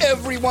 amigo.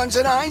 Everyone's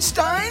an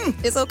Einstein?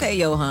 It's okay,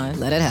 Johann.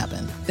 Let it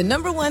happen. The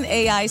 #1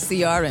 AI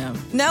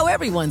CRM. Now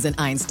everyone's an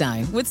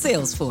Einstein with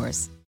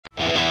Salesforce.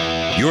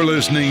 You're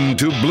listening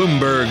to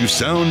Bloomberg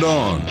Sound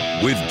On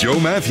with Joe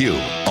Matthew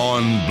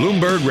on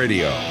Bloomberg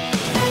Radio.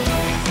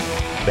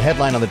 The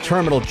headline on the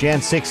Terminal,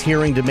 Jan 6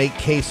 hearing to make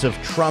case of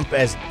Trump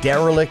as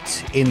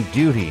derelict in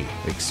duty.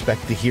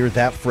 Expect to hear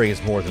that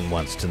phrase more than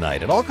once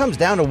tonight. It all comes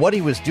down to what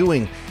he was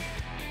doing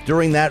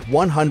during that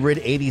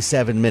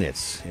 187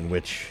 minutes in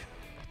which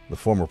the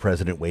former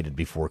president waited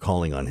before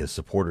calling on his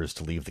supporters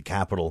to leave the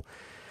Capitol.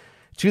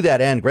 To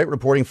that end, great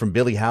reporting from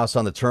Billy House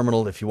on the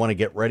Terminal. If you want to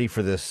get ready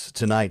for this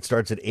tonight,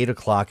 starts at 8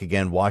 o'clock,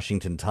 again,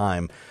 Washington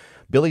time.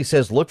 Billy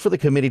says, look for the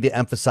committee to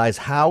emphasize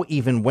how,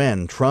 even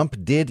when, Trump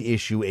did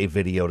issue a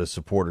video to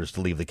supporters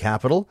to leave the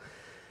Capitol.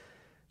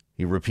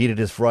 He repeated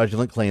his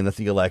fraudulent claim that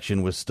the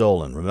election was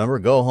stolen. Remember,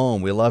 go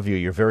home. We love you.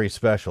 You're very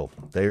special.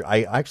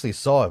 I actually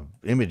saw an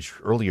image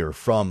earlier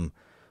from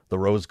the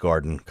Rose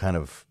Garden, kind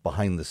of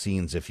behind the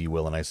scenes, if you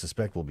will, and I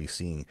suspect we'll be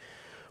seeing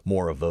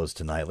more of those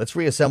tonight. Let's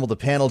reassemble the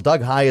panel.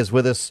 Doug Heye is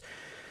with us,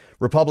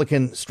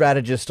 Republican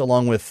strategist,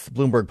 along with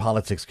Bloomberg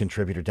Politics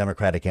contributor,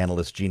 Democratic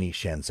analyst Jeannie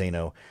Sheehan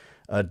Zaino.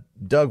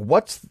 Doug,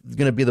 what's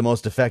going to be the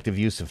most effective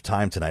use of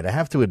time tonight? I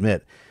have to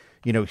admit,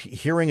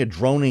 hearing a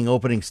droning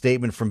opening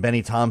statement from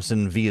Benny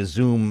Thompson via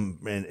Zoom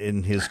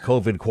in his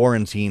COVID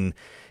quarantine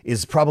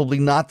is probably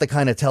not the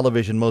kind of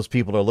television most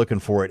people are looking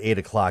for at 8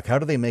 o'clock. How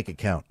do they make it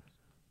count?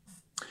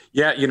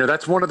 Yeah,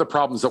 that's one of the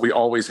problems that we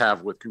always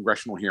have with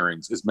congressional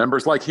hearings is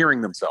members like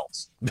hearing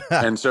themselves.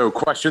 And so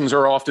questions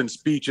are often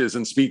speeches,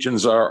 and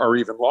speeches are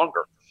even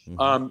longer.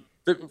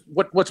 Mm-hmm.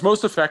 What's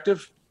most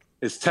effective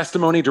is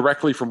testimony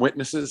directly from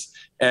witnesses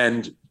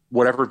and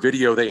whatever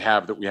video they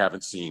have that we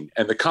haven't seen.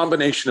 And the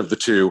combination of the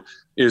two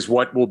is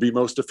what will be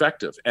most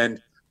effective.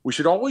 And we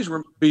should always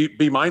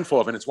be mindful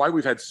of, and it's why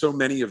we've had so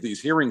many of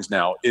these hearings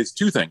now, is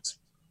two things.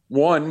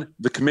 One,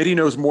 the committee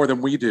knows more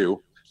than we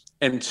do.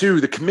 And two,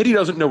 the committee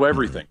doesn't know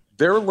everything.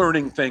 They're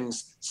learning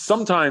things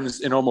sometimes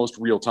in almost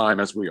real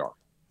time as we are.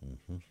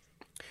 Mm-hmm.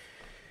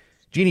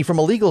 Jeannie, from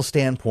a legal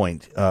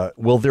standpoint,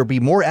 will there be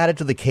more added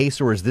to the case,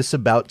 or is this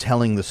about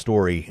telling the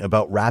story,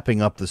 about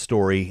wrapping up the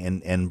story,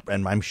 and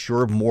I'm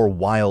sure more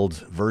wild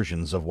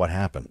versions of what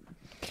happened?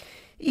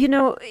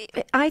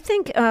 I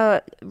think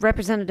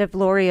Representative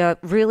Loria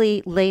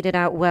really laid it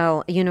out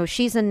well.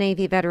 She's a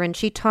Navy veteran.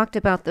 She talked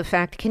about the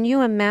fact, can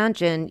you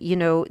imagine,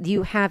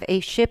 you have a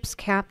ship's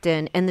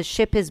captain and the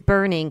ship is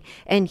burning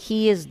and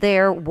he is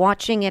there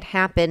watching it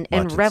happen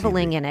and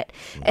reveling in it.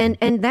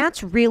 And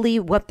that's really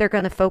what they're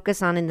going to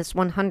focus on in this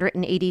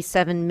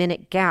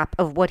 187-minute gap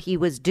of what he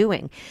was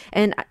doing.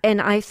 And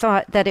I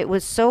thought that it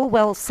was so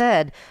well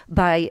said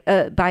by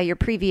your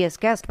previous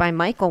guest, by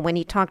Michael, when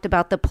he talked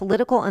about the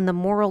political and the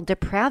moral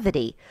depravity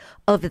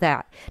of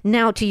that.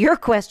 Now, to your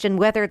question,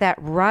 whether that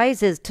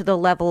rises to the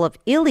level of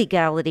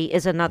illegality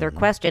is another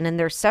question, and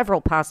there's several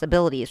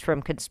possibilities,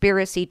 from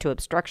conspiracy to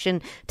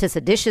obstruction to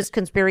seditious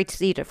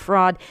conspiracy to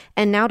fraud,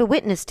 and now to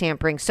witness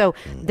tampering. So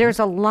there's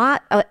a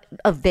lot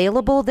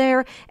available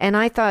there, and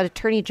I thought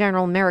Attorney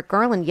General Merrick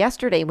Garland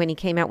yesterday, when he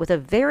came out with a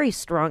very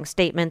strong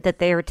statement that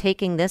they are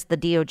taking this, the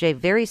DOJ,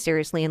 very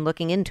seriously and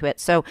looking into it.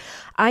 So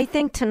I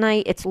think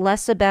tonight it's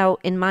less about,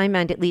 in my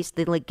mind at least,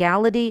 the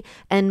legality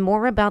and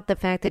more about the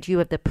fact that you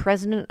have the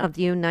President of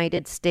the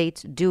United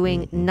States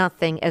doing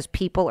nothing as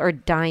people are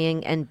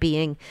dying and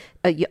being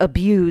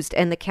abused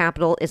and the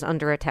Capitol is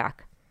under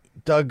attack.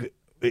 Doug,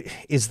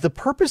 is the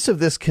purpose of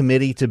this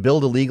committee to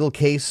build a legal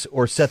case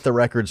or set the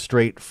record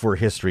straight for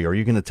history? Or are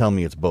you going to tell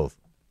me it's both?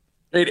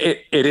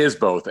 It is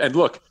both. And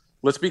look,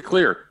 let's be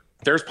clear.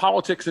 There's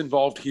politics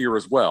involved here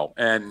as well.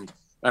 And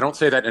I don't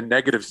say that in a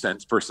negative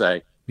sense per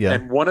se. Yeah.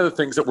 And one of the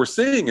things that we're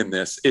seeing in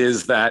this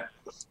is that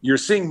you're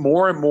seeing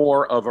more and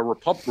more of a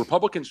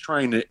Republicans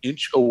trying to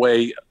inch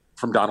away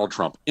from Donald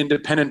Trump.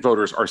 Independent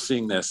voters are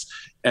seeing this,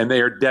 and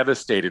they are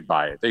devastated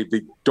by it. They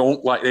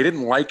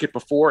didn't like it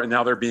before, and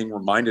now they're being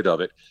reminded of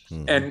it.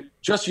 Mm-hmm. And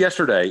just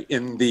yesterday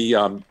in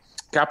the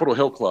Capitol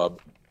Hill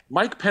Club,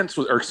 Mike Pence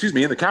in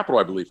the Capitol,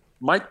 I believe,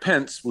 Mike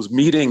Pence was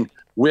meeting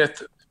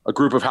with a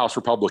group of House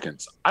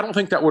Republicans. I don't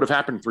think that would have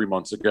happened 3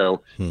 months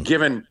ago,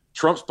 given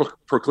Trump's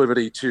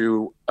proclivity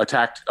to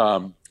attack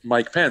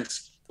Mike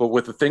Pence. But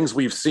with the things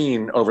we've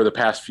seen over the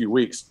past few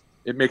weeks,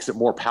 it makes it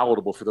more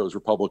palatable for those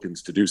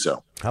Republicans to do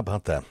so. How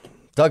about that?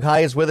 Doug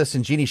Heye is with us,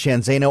 and Jeannie Sheehan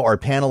Zaino, our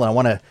panel. And I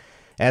want to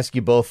ask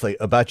you both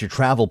about your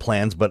travel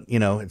plans, but,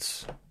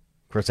 of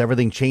course,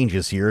 everything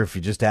changes here if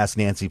you just ask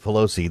Nancy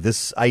Pelosi.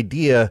 This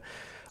idea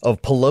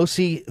of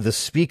Pelosi, the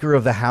Speaker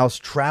of the House,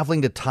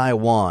 traveling to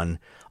Taiwan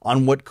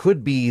on what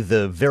could be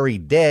the very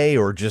day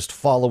or just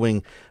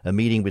following a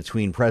meeting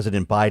between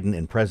President Biden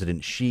and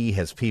President Xi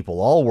has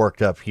people all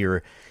worked up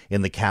here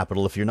in the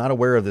Capitol. If you're not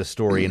aware of this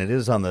story, and it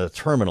is on the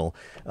Terminal,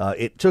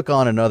 it took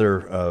on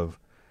another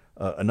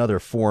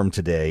form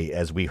today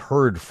as we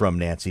heard from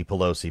Nancy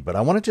Pelosi. But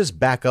I want to just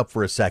back up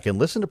for a second.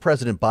 Listen to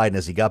President Biden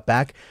as he got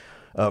back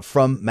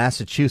from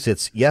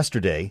Massachusetts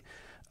yesterday,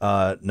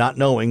 not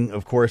knowing,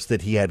 of course,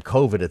 that he had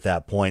COVID at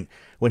that point,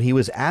 when he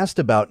was asked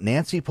about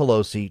Nancy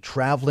Pelosi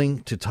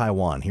traveling to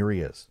Taiwan. Here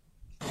he is.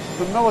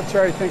 The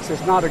military thinks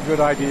it's not a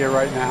good idea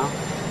right now,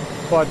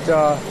 but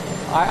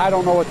I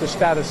don't know what the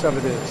status of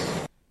it is.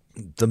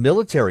 The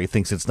military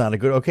thinks it's not a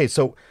good. Okay,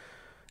 so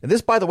and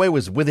this, by the way,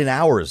 was within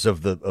hours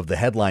of the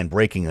headline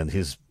breaking on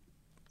his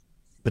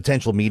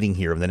potential meeting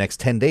here in the next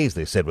 10 days,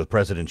 they said, with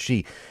President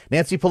Xi.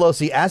 Nancy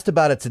Pelosi asked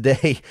about it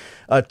today.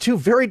 Two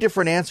very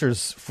different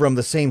answers from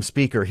the same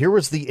speaker. Here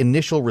was the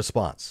initial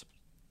response.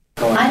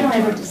 I don't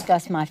ever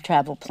discuss my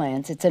travel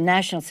plans. It's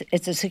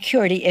a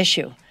security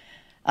issue.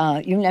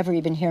 You never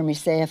even hear me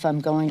say if I'm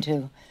going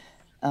to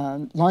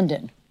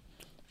London,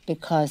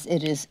 because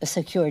it is a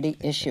security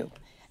issue.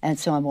 And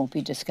so I won't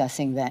be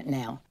discussing that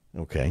now.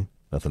 Okay.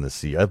 Nothing to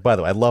see. By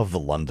the way, I love the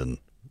London.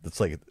 It's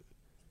like,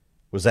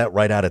 was that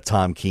right out of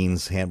Tom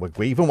Keen's handbook?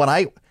 Even when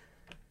I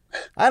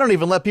don't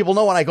even let people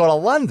know when I go to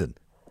London,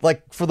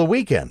 like for the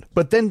weekend.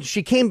 But then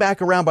she came back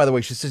around, by the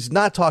way. She says she's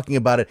not talking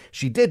about it.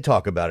 She did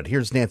talk about it.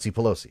 Here's Nancy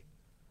Pelosi.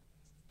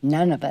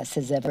 None of us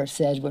has ever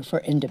said we're for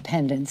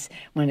independence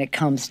when it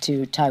comes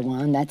to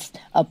Taiwan. That's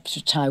up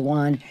to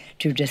Taiwan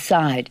to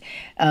decide.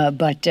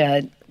 But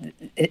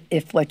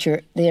if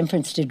the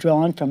inference to draw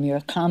on from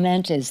your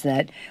comment is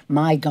that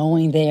my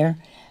going there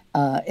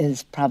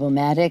is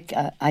problematic,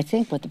 I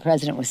think what the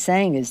president was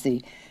saying is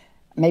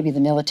maybe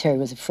the military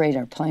was afraid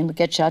our plane would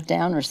get shot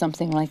down or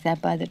something like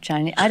that by the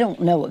Chinese. I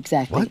don't know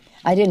exactly. What?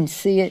 I didn't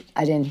see it.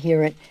 I didn't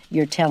hear it.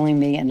 You're telling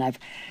me, and I've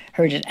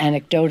heard it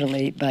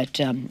anecdotally, but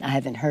I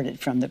haven't heard it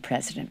from the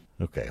president.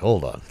 Okay,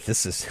 hold on.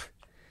 This is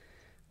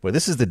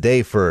the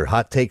day for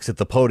hot takes at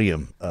the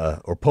podium,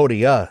 or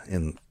podia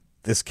in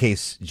this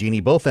case,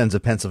 Jeannie, both ends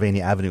of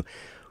Pennsylvania Avenue.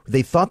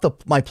 They thought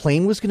my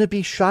plane was going to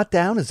be shot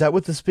down? Is that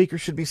what the speaker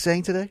should be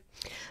saying today?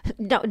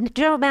 No,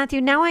 Joe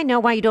Matthew, now I know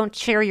why you don't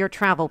share your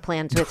travel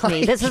plans with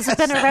me. This has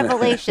been a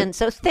revelation,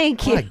 so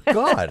thank you. My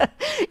God.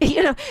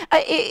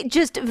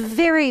 Just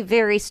very,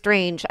 very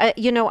strange.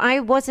 I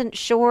wasn't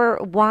sure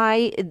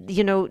why,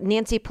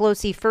 Nancy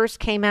Pelosi first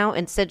came out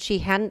and said she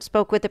hadn't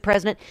spoke with the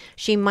president.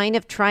 She might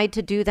have tried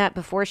to do that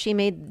before she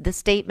made the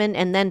statement.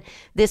 And then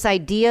this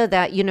idea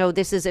that,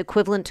 this is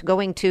equivalent to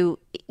going to,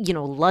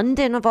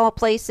 London of all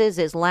places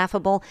is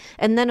laughable.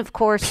 And then, of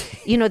course,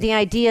 the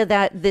idea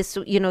that this,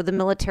 the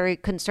military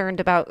concerned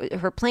about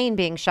her plane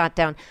being shot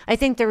down. I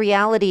think the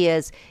reality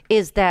is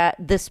that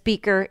the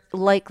speaker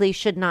likely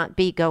should not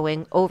be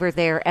going over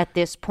there at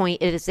this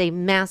point. It is a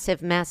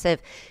massive,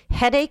 massive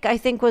headache, I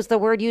think was the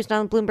word used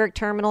on Bloomberg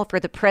Terminal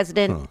for the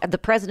president, the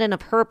president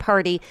of her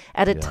party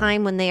at a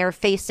time when they are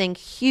facing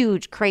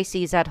huge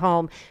crises at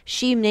home.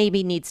 She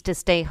maybe needs to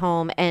stay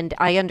home. And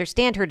I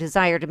understand her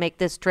desire to make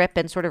this trip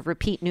and sort of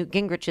repeat Newt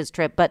Gingrich's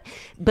trip. But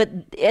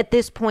at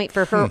this point,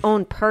 for her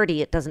own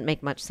party, it doesn't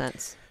make much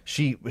sense.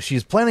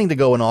 She's planning to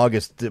go in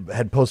August,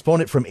 had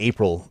postponed it from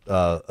April,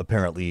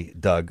 apparently,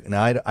 Doug.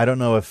 Now, I don't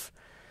know if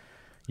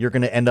you're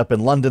going to end up in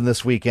London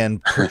this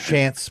weekend,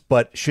 perchance,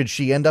 but should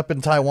she end up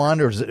in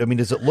Taiwan? Or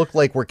does it look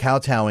like we're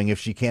kowtowing if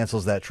she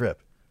cancels that trip?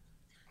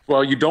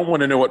 Well, you don't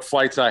want to know what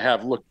flights I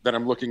have that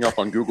I'm looking up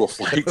on Google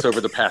Flights over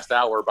the past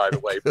hour, by the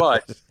way.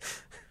 But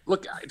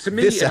look, to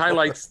me, it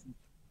highlights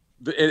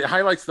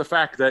the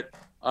fact that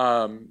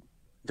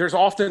there's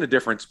often a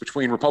difference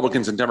between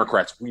Republicans and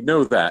Democrats. We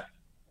know that.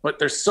 But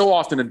there's so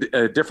often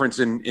a difference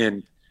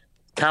in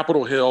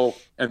Capitol Hill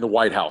and the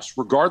White House,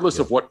 regardless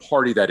of what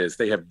party that is.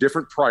 They have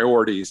different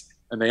priorities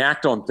and they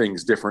act on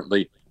things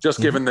differently, just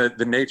given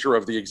the nature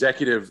of the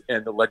executive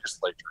and the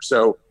legislature.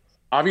 So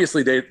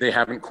obviously they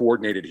haven't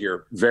coordinated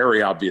here,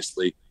 very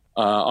obviously.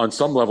 On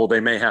some level, they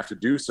may have to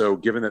do so,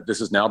 given that this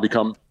has now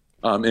become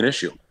an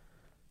issue.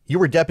 You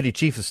were Deputy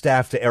Chief of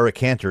Staff to Eric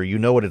Cantor. You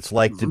know what it's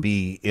like to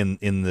be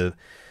in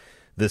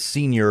the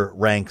senior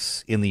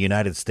ranks in the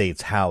United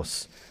States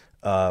House.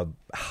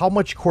 How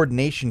much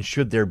coordination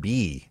should there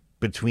be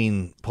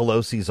between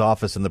Pelosi's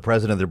office and the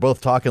president? They're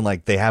both talking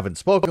like they haven't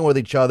spoken with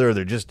each other.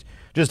 They're just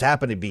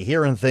happen to be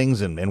hearing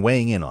things and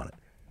weighing in on it.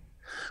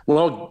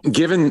 Well,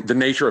 given the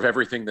nature of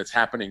everything that's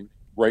happening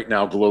right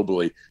now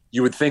globally,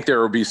 you would think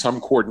there would be some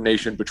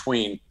coordination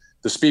between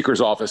the Speaker's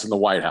office and the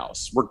White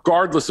House.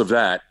 Regardless of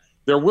that,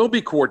 there will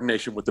be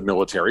coordination with the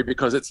military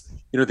because it's,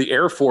 the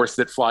Air Force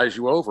that flies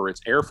you over. It's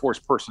Air Force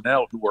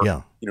personnel who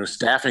are,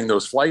 staffing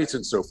those flights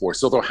and so forth.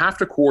 So they'll have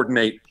to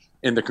coordinate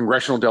in the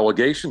congressional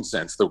delegation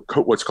sense.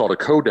 What's called a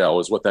CODEL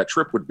is what that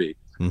trip would be.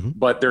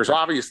 But there's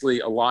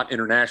obviously a lot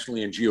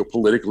internationally and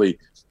geopolitically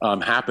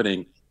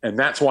happening. And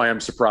that's why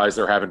I'm surprised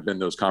there haven't been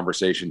those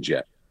conversations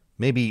yet.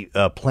 Maybe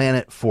plan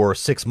it for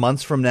 6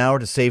 months from now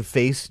to save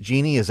face,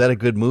 Jeannie. Is that a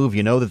good move?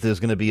 You know that there's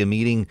going to be a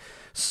meeting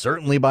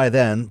certainly by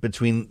then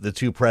between the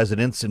two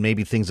presidents and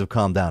maybe things have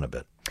calmed down a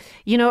bit.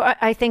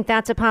 I think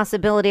that's a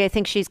possibility. I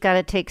think she's got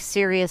to take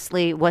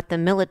seriously what the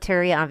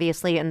military,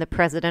 obviously, and the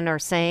president are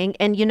saying.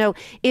 And,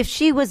 if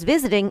she was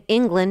visiting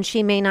England,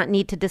 she may not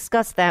need to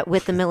discuss that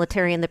with the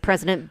military and the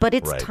president. But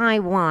it's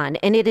Taiwan,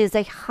 and it is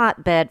a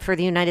hotbed for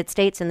the United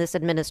States and this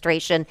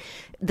administration.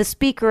 The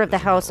Speaker of the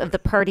House of the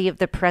party of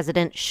the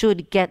president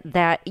should get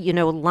that,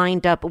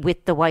 lined up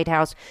with the White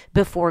House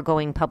before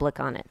going public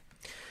on it.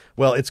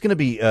 Well, it's going to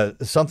be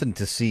something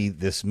to see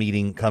this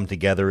meeting come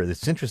together.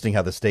 It's interesting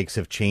how the stakes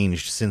have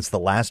changed since the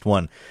last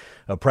one.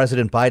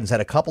 President Biden's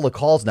had a couple of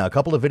calls now, a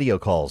couple of video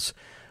calls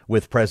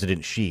with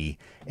President Xi,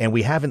 and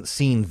we haven't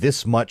seen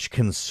this much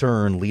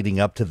concern leading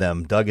up to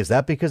them. Doug, is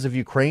that because of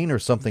Ukraine or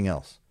something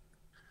else?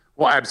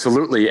 Well,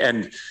 absolutely.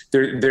 And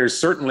there's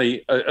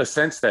certainly a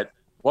sense that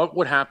what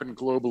would happen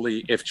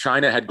globally if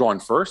China had gone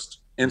first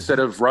instead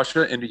of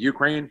Russia into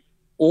Ukraine,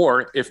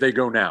 or if they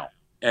go now.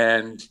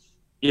 And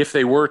if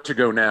they were to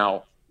go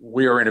now,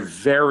 we are in a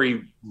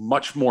very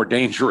much more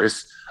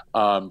dangerous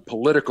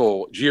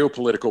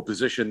geopolitical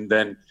position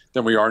than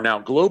we are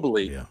now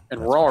globally. And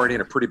we're already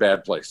in a pretty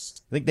bad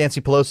place. I think Nancy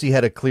Pelosi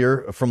had a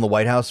clear from the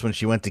White House when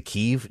she went to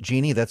Kyiv.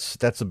 Jeannie,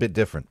 that's a bit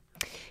different.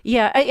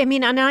 Yeah, I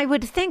mean, and I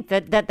would think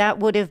that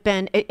would have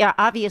been,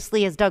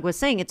 obviously, as Doug was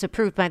saying, it's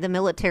approved by the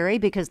military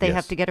because they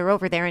have to get her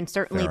over there, and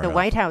certainly the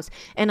White House.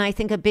 And I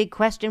think a big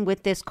question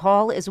with this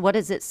call is, what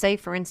does it say,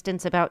 for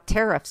instance, about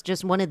tariffs?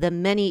 Just one of the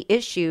many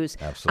issues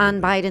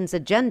on Biden's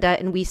agenda,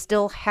 and we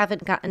still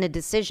haven't gotten a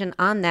decision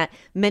on that.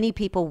 Many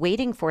people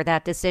waiting for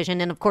that decision,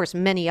 and of course,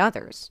 many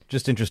others.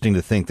 Just interesting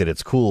to think that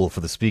it's cool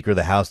for the Speaker of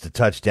the House to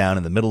touch down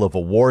in the middle of a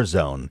war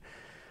zone,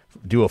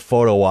 do a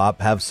photo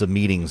op, have some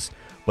meetings.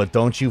 But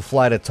don't you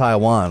fly to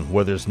Taiwan,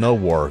 where there's no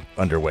war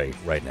underway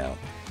right now.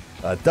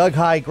 Doug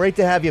Heye, great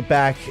to have you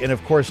back. And,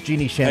 of course,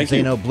 Jeannie Sheehan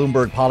Zaino,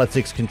 Bloomberg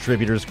Politics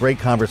contributors. Great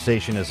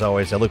conversation, as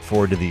always. I look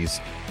forward to these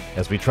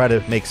as we try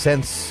to make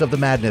sense of the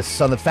madness.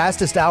 On the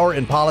fastest hour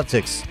in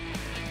politics,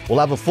 we'll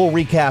have a full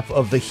recap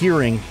of the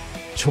hearing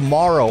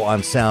tomorrow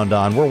on Sound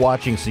On. We're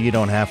watching so you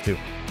don't have to.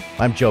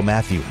 I'm Joe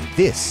Matthew.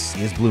 This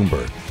is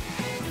Bloomberg.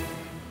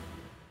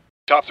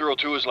 Top Thrill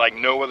 2 is like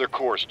no other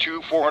course.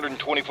 2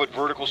 420-foot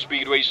vertical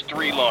speedways,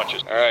 3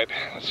 launches. All right,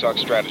 let's talk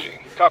strategy.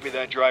 Copy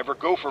that, driver.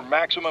 Go for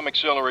maximum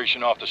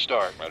acceleration off the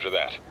start. Roger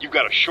that. You've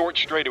got a short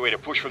straightaway to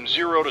push from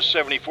 0 to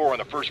 74 on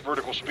the first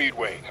vertical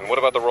speedway. And what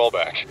about the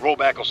rollback?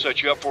 Rollback will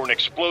set you up for an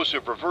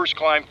explosive reverse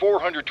climb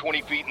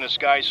 420 feet in the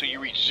sky so you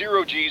reach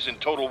 0 Gs in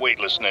total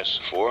weightlessness.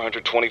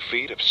 420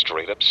 feet of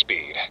straight-up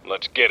speed.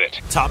 Let's get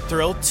it. Top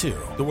Thrill 2,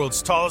 the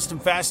world's tallest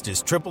and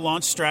fastest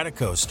triple-launch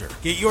stratocoaster.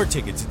 Get your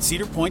tickets at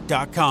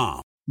cedarpoint.com.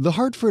 The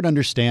Hartford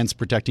understands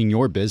protecting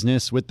your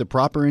business with the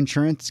proper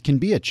insurance can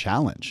be a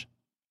challenge.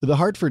 The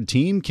Hartford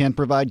team can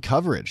provide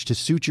coverage to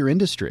suit your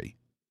industry.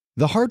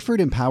 The Hartford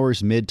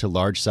empowers mid to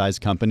large-size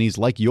companies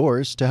like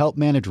yours to help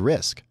manage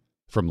risk,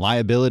 from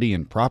liability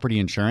and property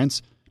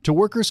insurance to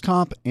workers'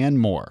 comp and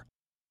more.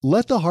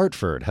 Let The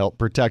Hartford help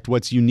protect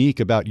what's unique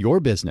about your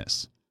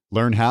business.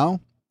 Learn how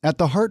at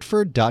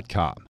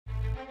thehartford.com.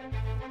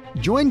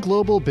 Join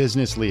global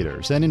business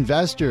leaders and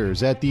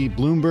investors at the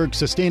Bloomberg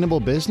Sustainable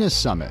Business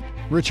Summit,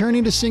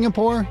 returning to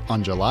Singapore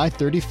on July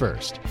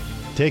 31st.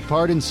 Take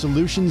part in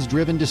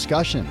solutions-driven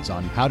discussions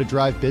on how to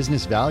drive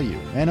business value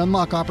and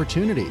unlock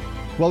opportunity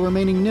while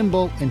remaining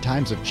nimble in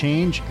times of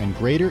change and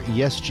greater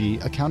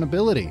ESG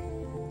accountability.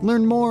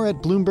 Learn more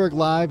at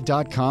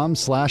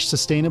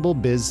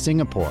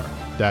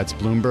bloomberglive.com/sustainablebizsingapore. That's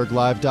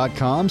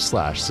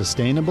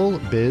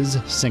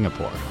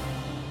bloomberglive.com/sustainablebizsingapore.